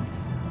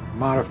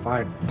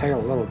 modified the tail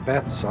a little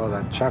bit so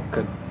that Chuck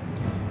could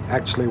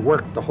actually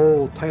work the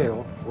whole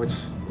tail, which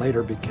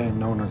later became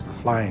known as the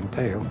flying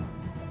tail.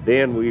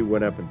 Then we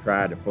went up and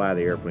tried to fly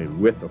the airplane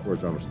with the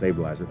horizontal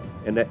stabilizer,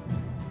 and that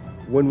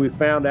when we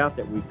found out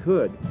that we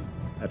could,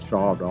 that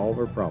solved all of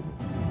our problems.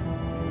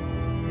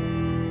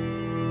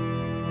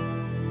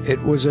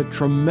 It was a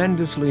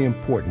tremendously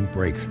important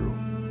breakthrough,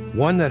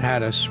 one that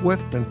had a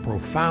swift and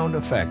profound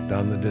effect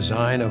on the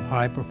design of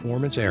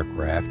high-performance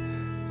aircraft,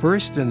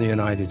 first in the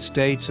United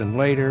States and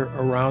later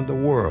around the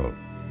world.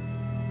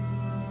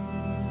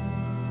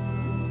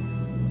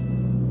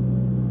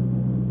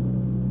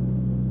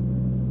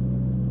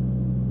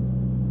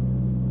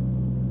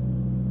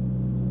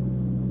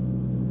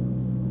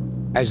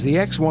 As the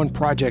X-1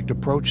 project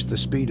approached the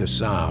speed of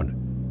sound,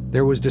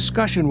 there was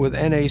discussion with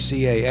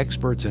NACA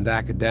experts and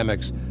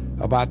academics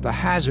about the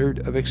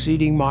hazard of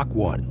exceeding Mach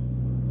 1.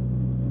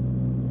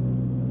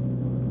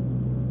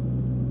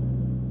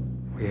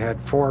 We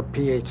had 4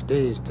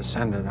 PhDs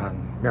descended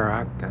on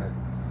Muroc.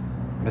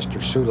 Mr.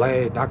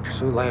 Soule, Dr.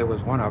 Soule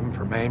was one of them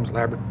from Ames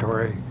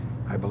Laboratory.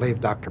 I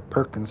believe Dr.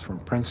 Perkins from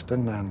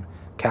Princeton and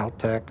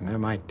Caltech and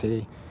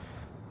MIT.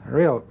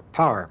 Real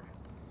power.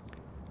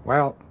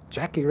 Well,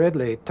 Jackie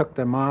Ridley took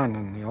them on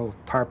in the old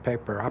tar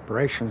paper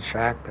operations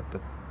shack at the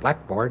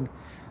blackboard.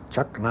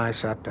 Chuck and I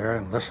sat there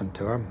and listened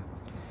to them.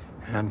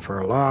 And for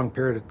a long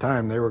period of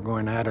time, they were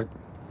going at it.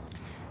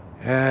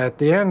 At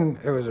the end,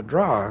 it was a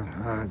draw.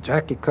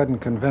 Jackie couldn't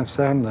convince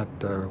them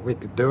that we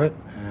could do it,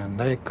 and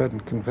they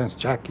couldn't convince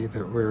Jackie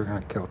that we were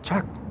going to kill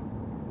Chuck.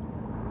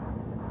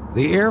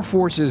 The Air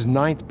Force's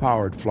 9th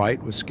powered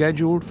flight was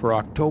scheduled for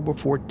October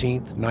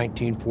 14,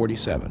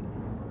 1947.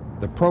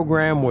 The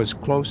program was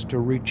close to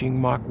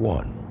reaching Mach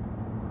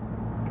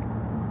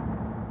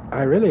 1.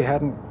 I really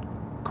hadn't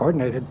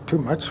coordinated too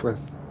much with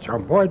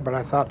John Boyd, but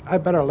I thought I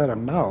better let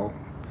him know.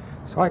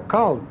 So I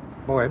called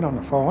Boyd on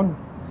the phone.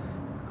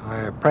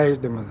 I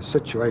appraised him of the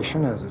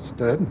situation as it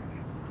stood.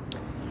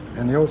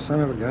 And the old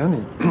son of a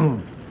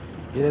gun,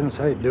 he didn't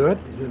say do it,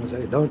 he didn't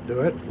say don't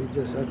do it, he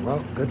just said,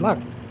 well, good luck,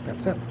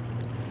 that's it.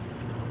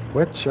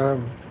 Which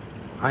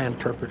I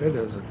interpreted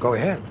as a go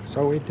ahead,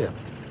 so we did.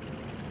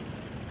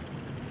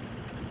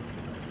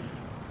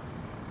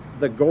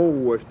 The goal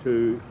was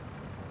to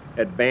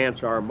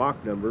advance our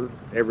Mach number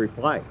every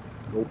flight,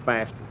 go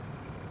faster.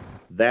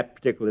 That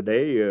particular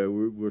day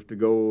was to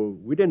go,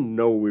 we didn't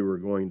know we were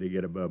going to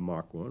get above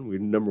Mach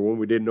 1. Number one,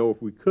 we didn't know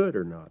if we could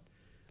or not.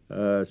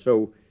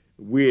 So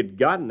we had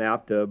gotten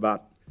out to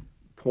about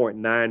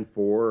 0.94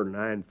 or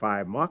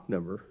 95 Mach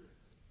number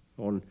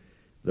on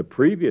the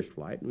previous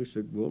flight, and we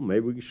said, well,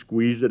 maybe we can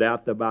squeeze it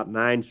out to about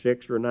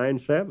 9.6 or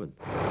 9.7.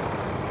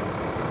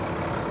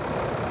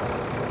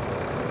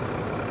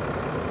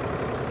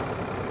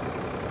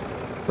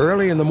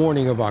 Early in the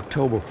morning of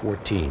October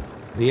 14th,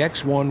 the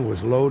X-1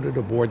 was loaded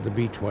aboard the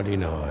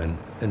B-29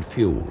 and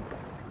fueled.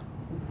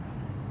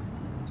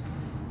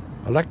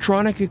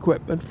 Electronic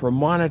equipment for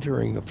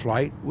monitoring the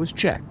flight was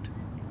checked.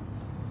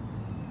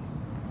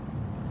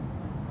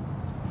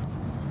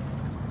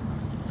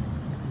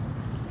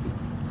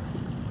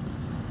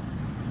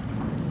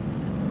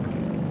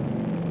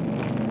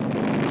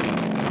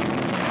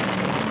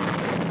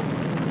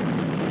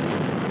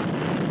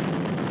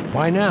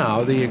 By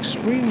now, the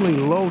extremely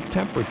low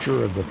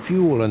temperature of the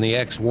fuel in the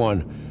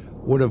X-1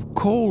 would have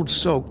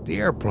cold-soaked the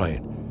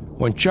airplane.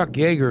 When Chuck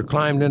Yeager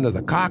climbed into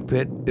the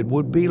cockpit, it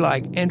would be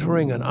like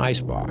entering an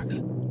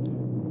icebox.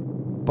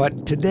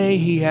 But today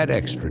he had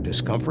extra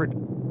discomfort.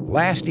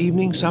 Last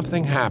evening,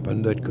 something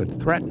happened that could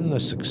threaten the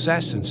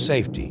success and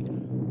safety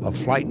of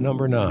flight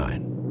number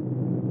 9.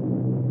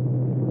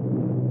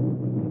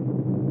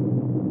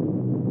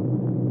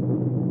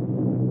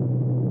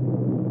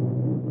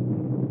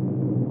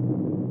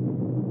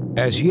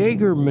 As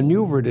Yeager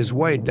maneuvered his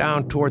way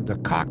down toward the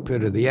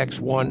cockpit of the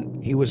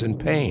X-1, he was in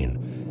pain.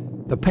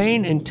 The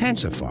pain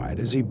intensified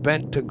as he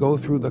bent to go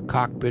through the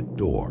cockpit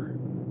door.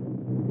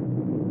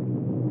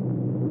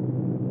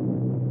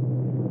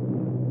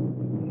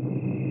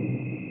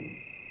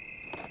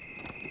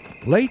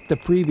 Late the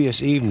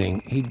previous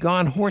evening, he'd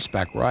gone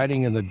horseback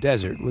riding in the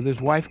desert with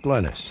his wife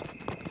Glennis.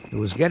 It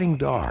was getting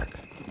dark.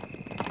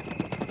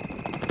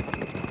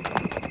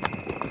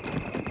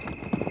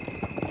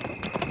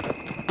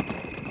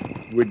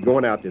 We'd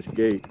gone out this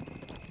gate.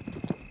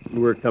 We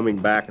were coming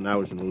back, and I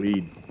was in the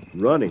lead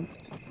running.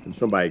 and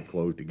somebody had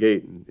closed the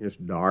gate, and it's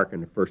dark,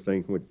 and the first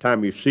thing, when the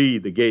time you see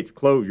the gates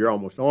closed, you're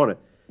almost on it,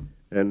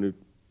 and it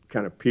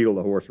kind of peeled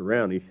the horse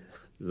around. He,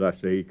 as I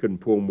say, he couldn't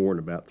pull more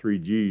than about 3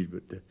 Gs,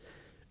 but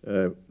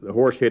the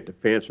horse hit the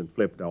fence and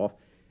flipped off,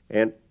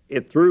 and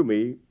it threw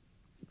me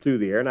through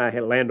the air, and I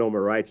had landed on my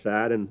right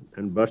side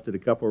and busted a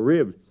couple of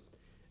ribs,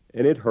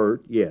 and it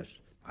hurt, yes.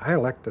 I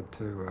elected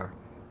to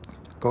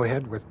go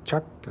ahead with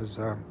Chuck because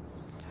there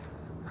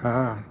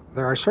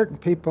are certain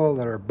people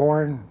that are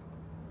born,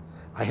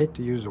 I hate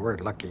to use the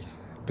word lucky,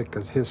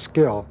 because his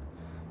skill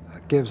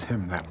gives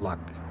him that luck.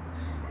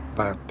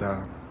 But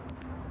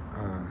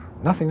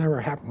nothing ever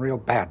happened real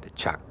bad to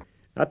Chuck.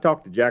 I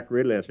talked to Jack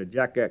Ridley and I said,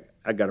 Jack,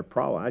 I got a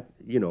problem.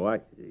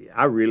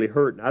 I really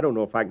hurt. I don't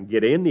know if I can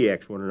get in the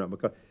X1 or not,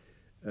 because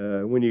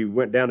when you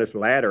went down this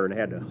ladder and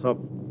had to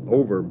hump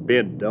over,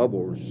 bend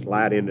double, and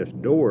slide in this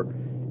door,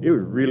 it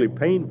was really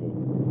painful.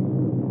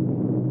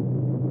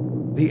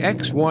 The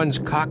X-1's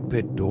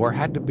cockpit door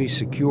had to be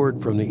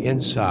secured from the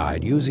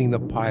inside using the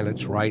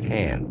pilot's right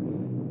hand.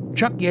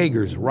 Chuck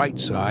Yeager's right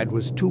side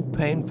was too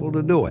painful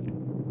to do it.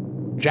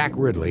 Jack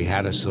Ridley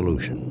had a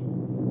solution.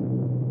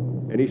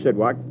 And he said,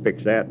 well, I can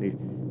fix that. And he's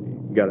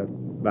got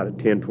about a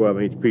 10,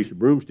 12-inch piece of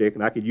broomstick,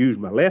 and I could use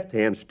my left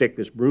hand, stick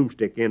this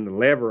broomstick in the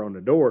lever on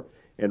the door,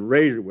 and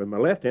raise it with my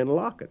left hand and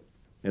lock it.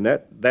 And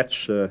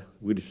that's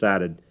we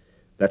decided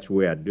that's the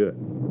way I'd do it.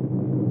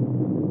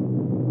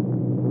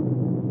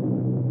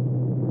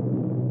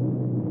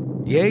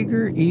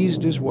 Yeager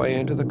eased his way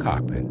into the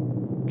cockpit.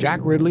 Jack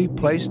Ridley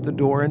placed the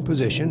door in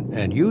position,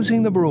 and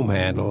using the broom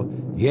handle,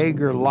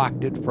 Yeager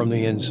locked it from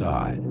the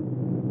inside.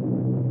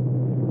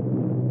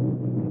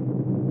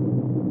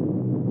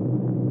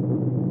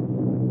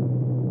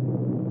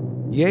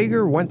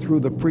 Yeager went through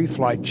the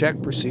pre-flight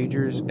check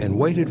procedures and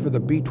waited for the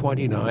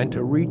B-29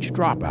 to reach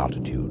drop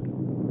altitude.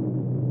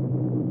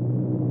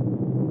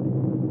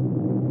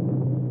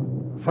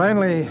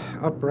 Finally,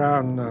 up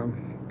around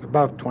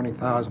above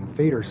 20,000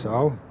 feet or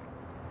so,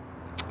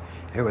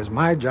 it was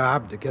my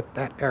job to get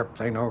that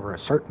airplane over a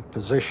certain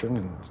position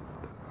and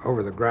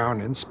over the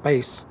ground in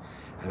space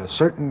at a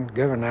certain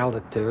given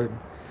altitude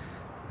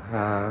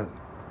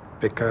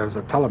because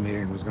the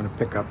telemetering was going to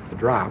pick up the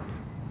drop.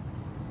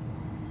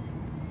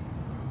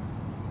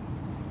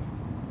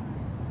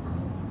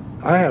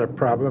 I had a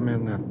problem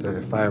in that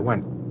if I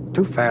went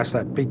too fast,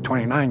 that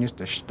B-29 used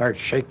to start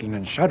shaking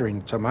and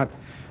shuddering so much.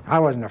 I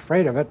wasn't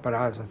afraid of it, but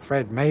I was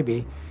afraid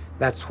maybe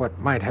that's what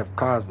might have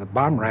caused the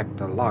bomb rack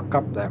to lock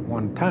up that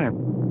one time.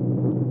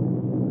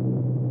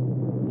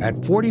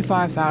 At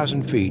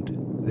 45,000 feet,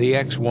 the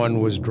X-1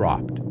 was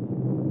dropped.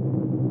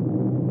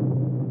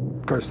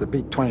 Of course, the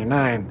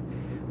B-29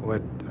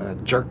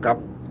 would jerk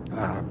up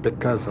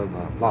because of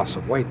the loss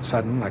of weight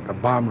sudden, like a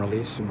bomb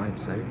release, you might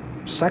say.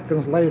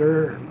 Seconds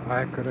later,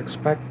 I could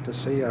expect to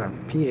see a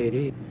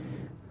P-80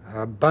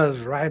 buzz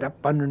right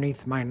up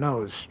underneath my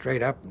nose,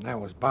 straight up, and that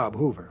was Bob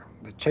Hoover,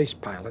 the chase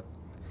pilot,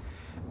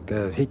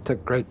 because he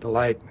took great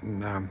delight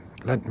in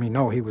letting me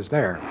know he was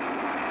there.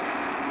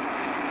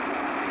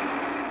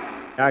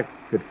 I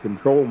could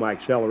control my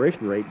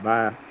acceleration rate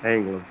by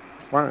angle of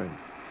climb.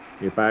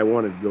 If I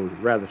wanted to go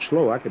rather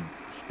slow, I could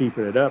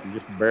steepen it up and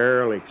just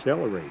barely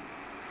accelerate,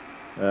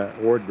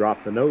 or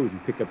drop the nose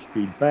and pick up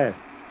speed fast.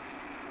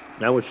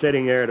 I was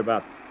sitting there at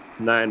about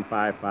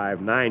 955,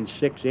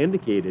 96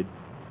 indicated,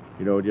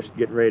 just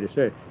getting ready to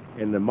say,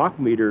 and the Mach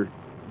meter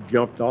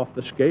jumped off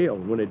the scale.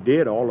 When it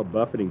did, all the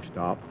buffeting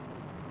stopped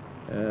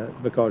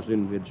because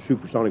then it's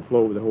supersonic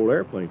flow over the whole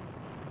airplane.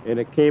 And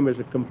it came as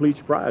a complete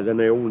surprise, and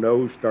the old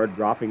nose started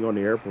dropping on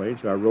the airplane,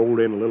 so I rolled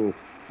in a little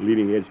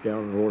leading edge down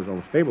on the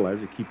horizontal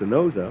stabilizer to keep the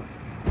nose up.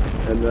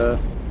 And I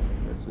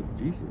said,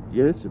 geez,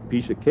 it's a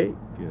piece of cake.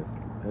 Yeah.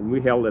 And we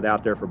held it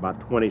out there for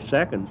about 20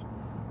 seconds.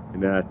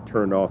 And then I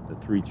turned off the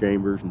 3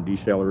 chambers and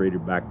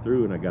decelerated back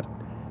through, and I got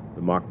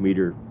the Mach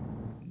meter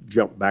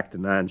jumped back to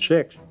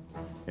 9.6.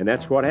 And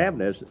that's what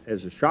happened.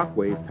 As the shock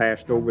wave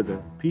passed over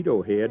the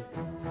pitot head,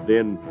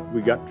 then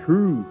we got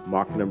true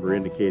Mach number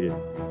indicated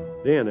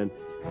then,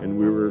 and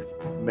we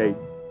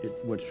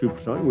it went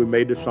supersonic. We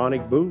made the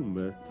sonic boom.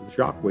 The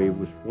shock wave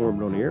was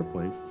formed on the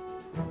airplane.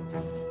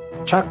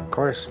 Chuck, of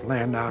course,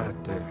 landed out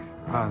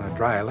on a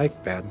dry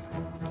lake bed.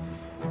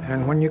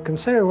 And when you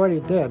consider what he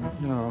did,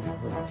 the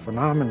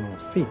phenomenal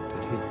feat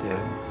that he did,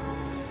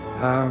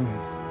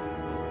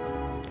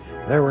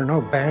 there were no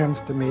bands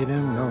to meet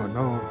him,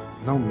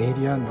 no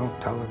media, no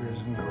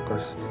television, of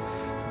course,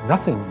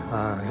 nothing.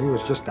 He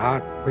was just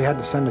out. We had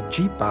to send a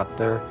Jeep out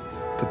there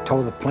to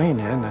tow the plane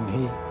in, and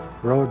he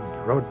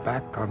rode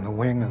back on the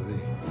wing of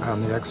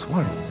on the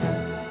X-1.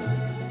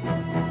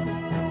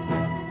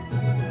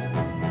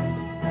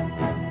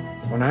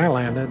 When I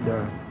landed,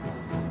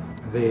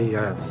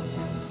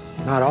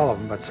 not all of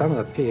them, but some of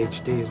the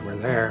PhDs were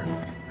there,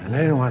 and they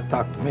didn't want to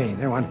talk to me.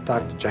 They wanted to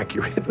talk to Jackie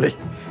Ridley.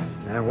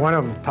 And one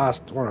of them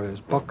tossed one of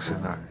his books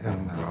in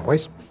a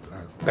waste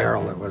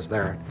barrel that was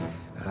there.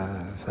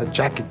 Said,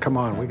 Jackie, come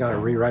on, we got to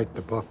rewrite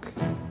the book.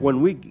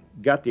 When we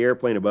got the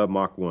airplane above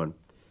Mach 1,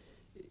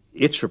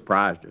 it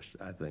surprised us,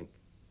 I think.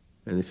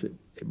 And they said,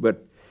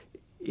 but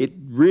it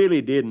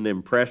really didn't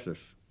impress us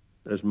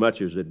as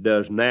much as it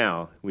does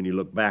now when you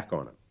look back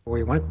on it.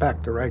 We went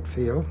back to Wright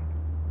Field,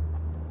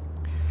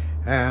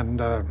 and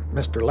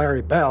Mr.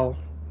 Larry Bell,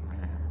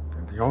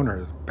 the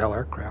owner of Bell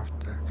Aircraft,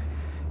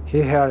 he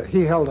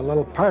held a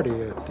little party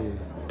at the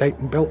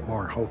Dayton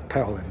Biltmore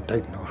Hotel in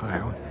Dayton,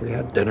 Ohio. We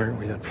had dinner,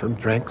 we had some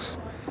drinks,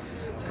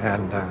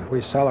 and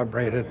we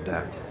celebrated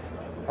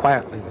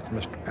quietly with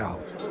Mr.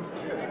 Bell.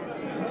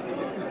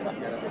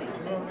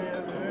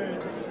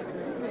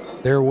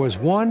 There was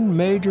one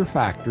major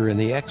factor in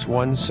the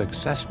X-1's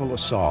successful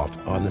assault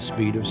on the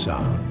speed of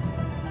sound.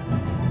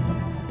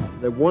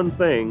 The one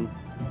thing,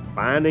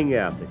 finding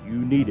out that you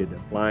needed a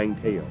flying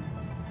tail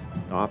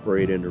to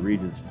operate in the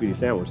region of speed of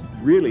sound was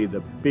really the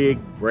big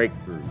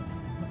breakthrough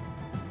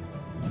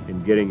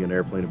in getting an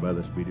airplane above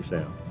the speed of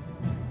sound.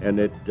 And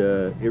it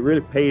really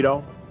paid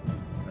off.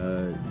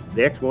 The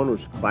X-1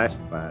 was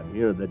classified.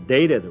 You know, the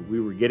data that we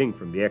were getting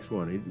from the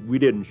X-1, we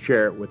didn't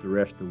share it with the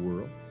rest of the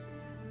world.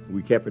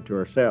 We kept it to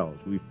ourselves.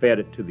 We fed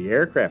it to the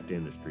aircraft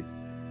industry.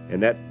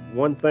 And that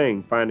one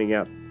thing, finding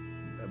out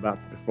about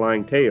the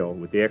flying tail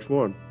with the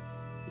X-1,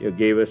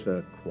 gave us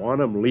a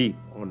quantum leap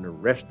on the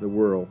rest of the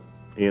world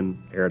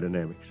in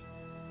aerodynamics.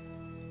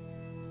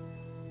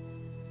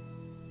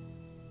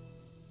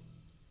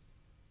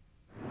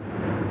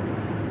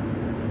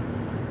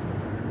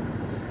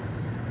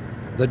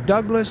 The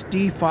Douglas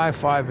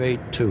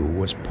D-5582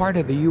 was part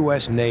of the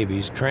U.S.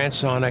 Navy's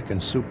transonic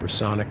and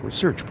supersonic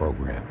research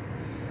program.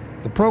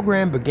 The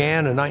program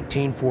began in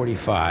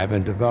 1945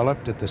 and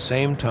developed at the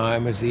same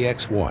time as the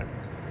X-1.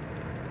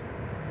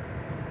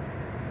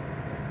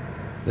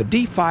 The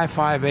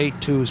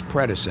D-5582's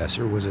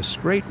predecessor was a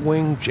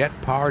straight-wing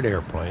jet-powered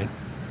airplane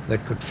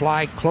that could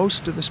fly close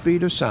to the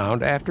speed of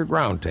sound after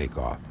ground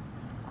takeoff.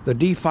 The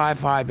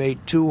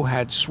D-5582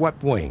 had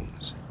swept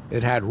wings.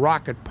 It had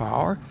rocket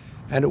power,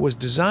 and it was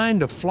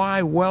designed to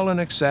fly well in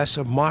excess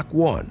of Mach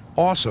 1,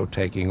 also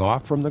taking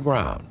off from the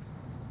ground.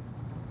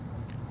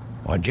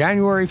 On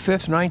January 5,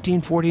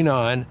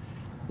 1949,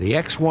 the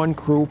X-1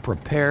 crew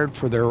prepared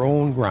for their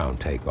own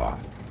ground takeoff.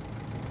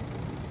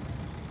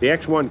 The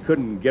X-1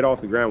 couldn't get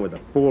off the ground with a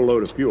full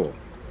load of fuel.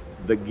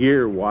 The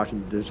gear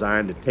wasn't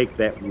designed to take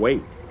that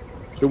weight.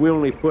 So we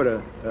only put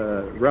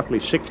roughly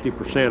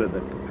 60% of the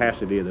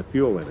capacity of the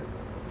fuel in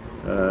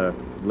it,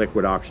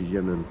 liquid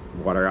oxygen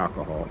and water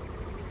alcohol.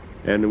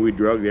 And then we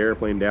drug the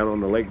airplane down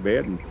on the lake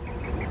bed. And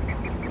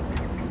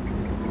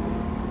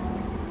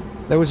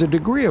there was a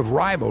degree of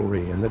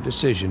rivalry in the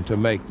decision to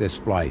make this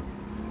flight.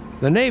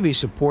 The Navy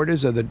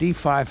supporters of the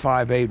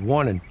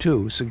D-5581 and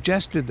 2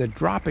 suggested that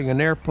dropping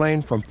an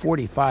airplane from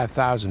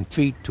 45,000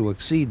 feet to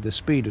exceed the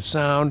speed of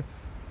sound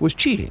was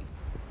cheating.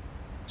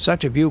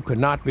 Such a view could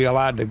not be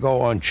allowed to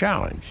go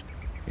unchallenged.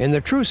 In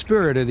the true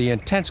spirit of the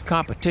intense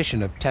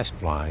competition of test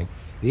flying,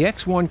 the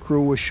X-1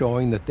 crew was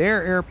showing that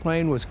their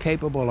airplane was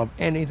capable of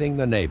anything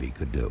the Navy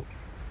could do.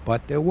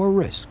 But there were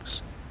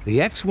risks.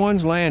 The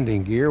X-1's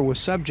landing gear was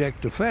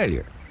subject to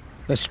failure.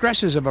 The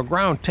stresses of a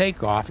ground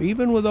takeoff,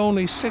 even with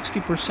only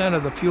 60%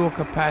 of the fuel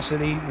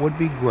capacity, would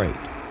be great.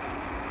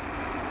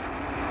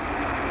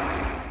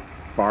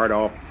 Fired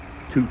off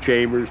 2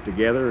 chambers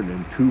together and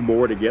then 2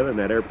 more together, and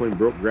that airplane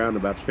broke ground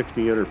about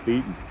 1,600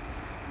 feet and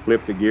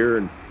flipped the gear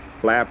and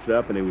flaps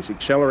up, and it was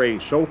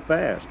accelerating so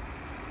fast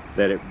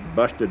that it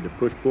busted the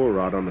push-pull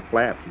rod on the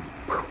flaps and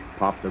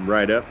popped them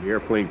right up. The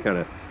airplane kind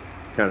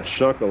of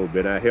sunk a little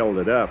bit. I held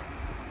it up.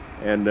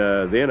 And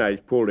then I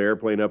just pulled the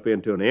airplane up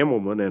into an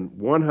Immelman, and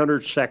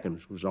 100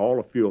 seconds was all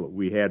the fuel that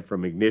we had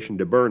from ignition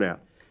to burnout.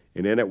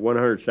 And then at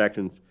 100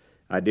 seconds,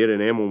 I did an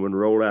Immelman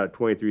roll out at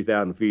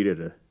 23,000 feet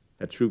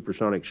at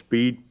supersonic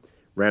speed,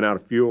 ran out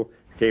of fuel,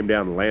 came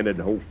down and landed.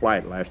 The whole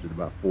flight lasted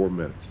about 4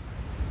 minutes.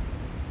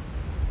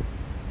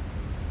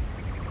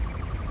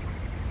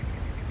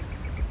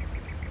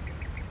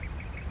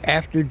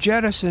 After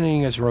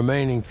jettisoning its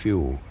remaining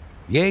fuel,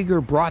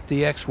 Yeager brought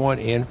the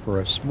X-1 in for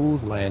a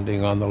smooth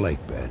landing on the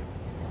lake bed.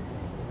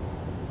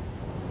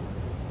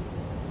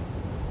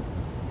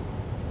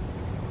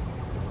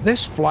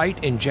 This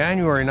flight in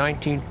January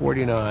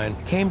 1949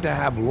 came to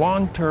have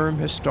long-term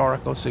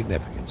historical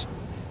significance.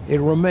 It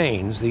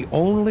remains the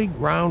only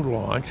ground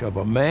launch of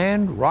a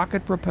manned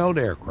rocket-propelled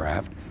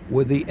aircraft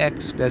with the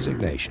X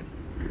designation.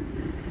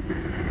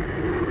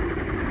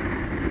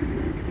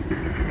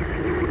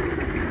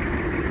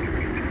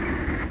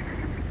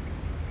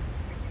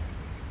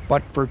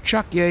 But for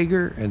Chuck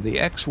Yeager and the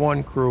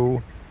X-1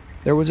 crew,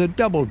 there was a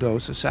double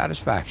dose of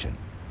satisfaction.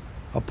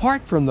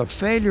 Apart from the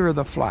failure of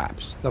the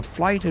flaps, the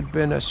flight had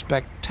been a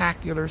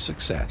spectacular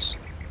success.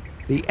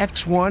 The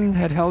X-1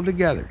 had held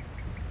together.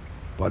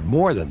 But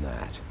more than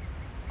that,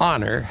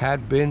 honor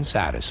had been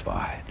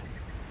satisfied.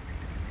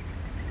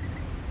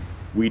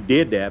 We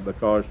did that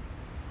because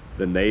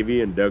the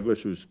Navy and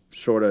Douglas was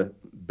sort of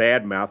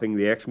bad-mouthing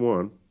the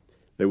X-1.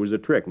 There was a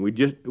trick, and we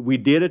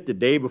did it the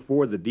day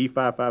before the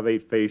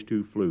D-558 Phase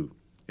 2 flew.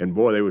 And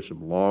boy, there were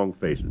some long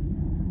faces.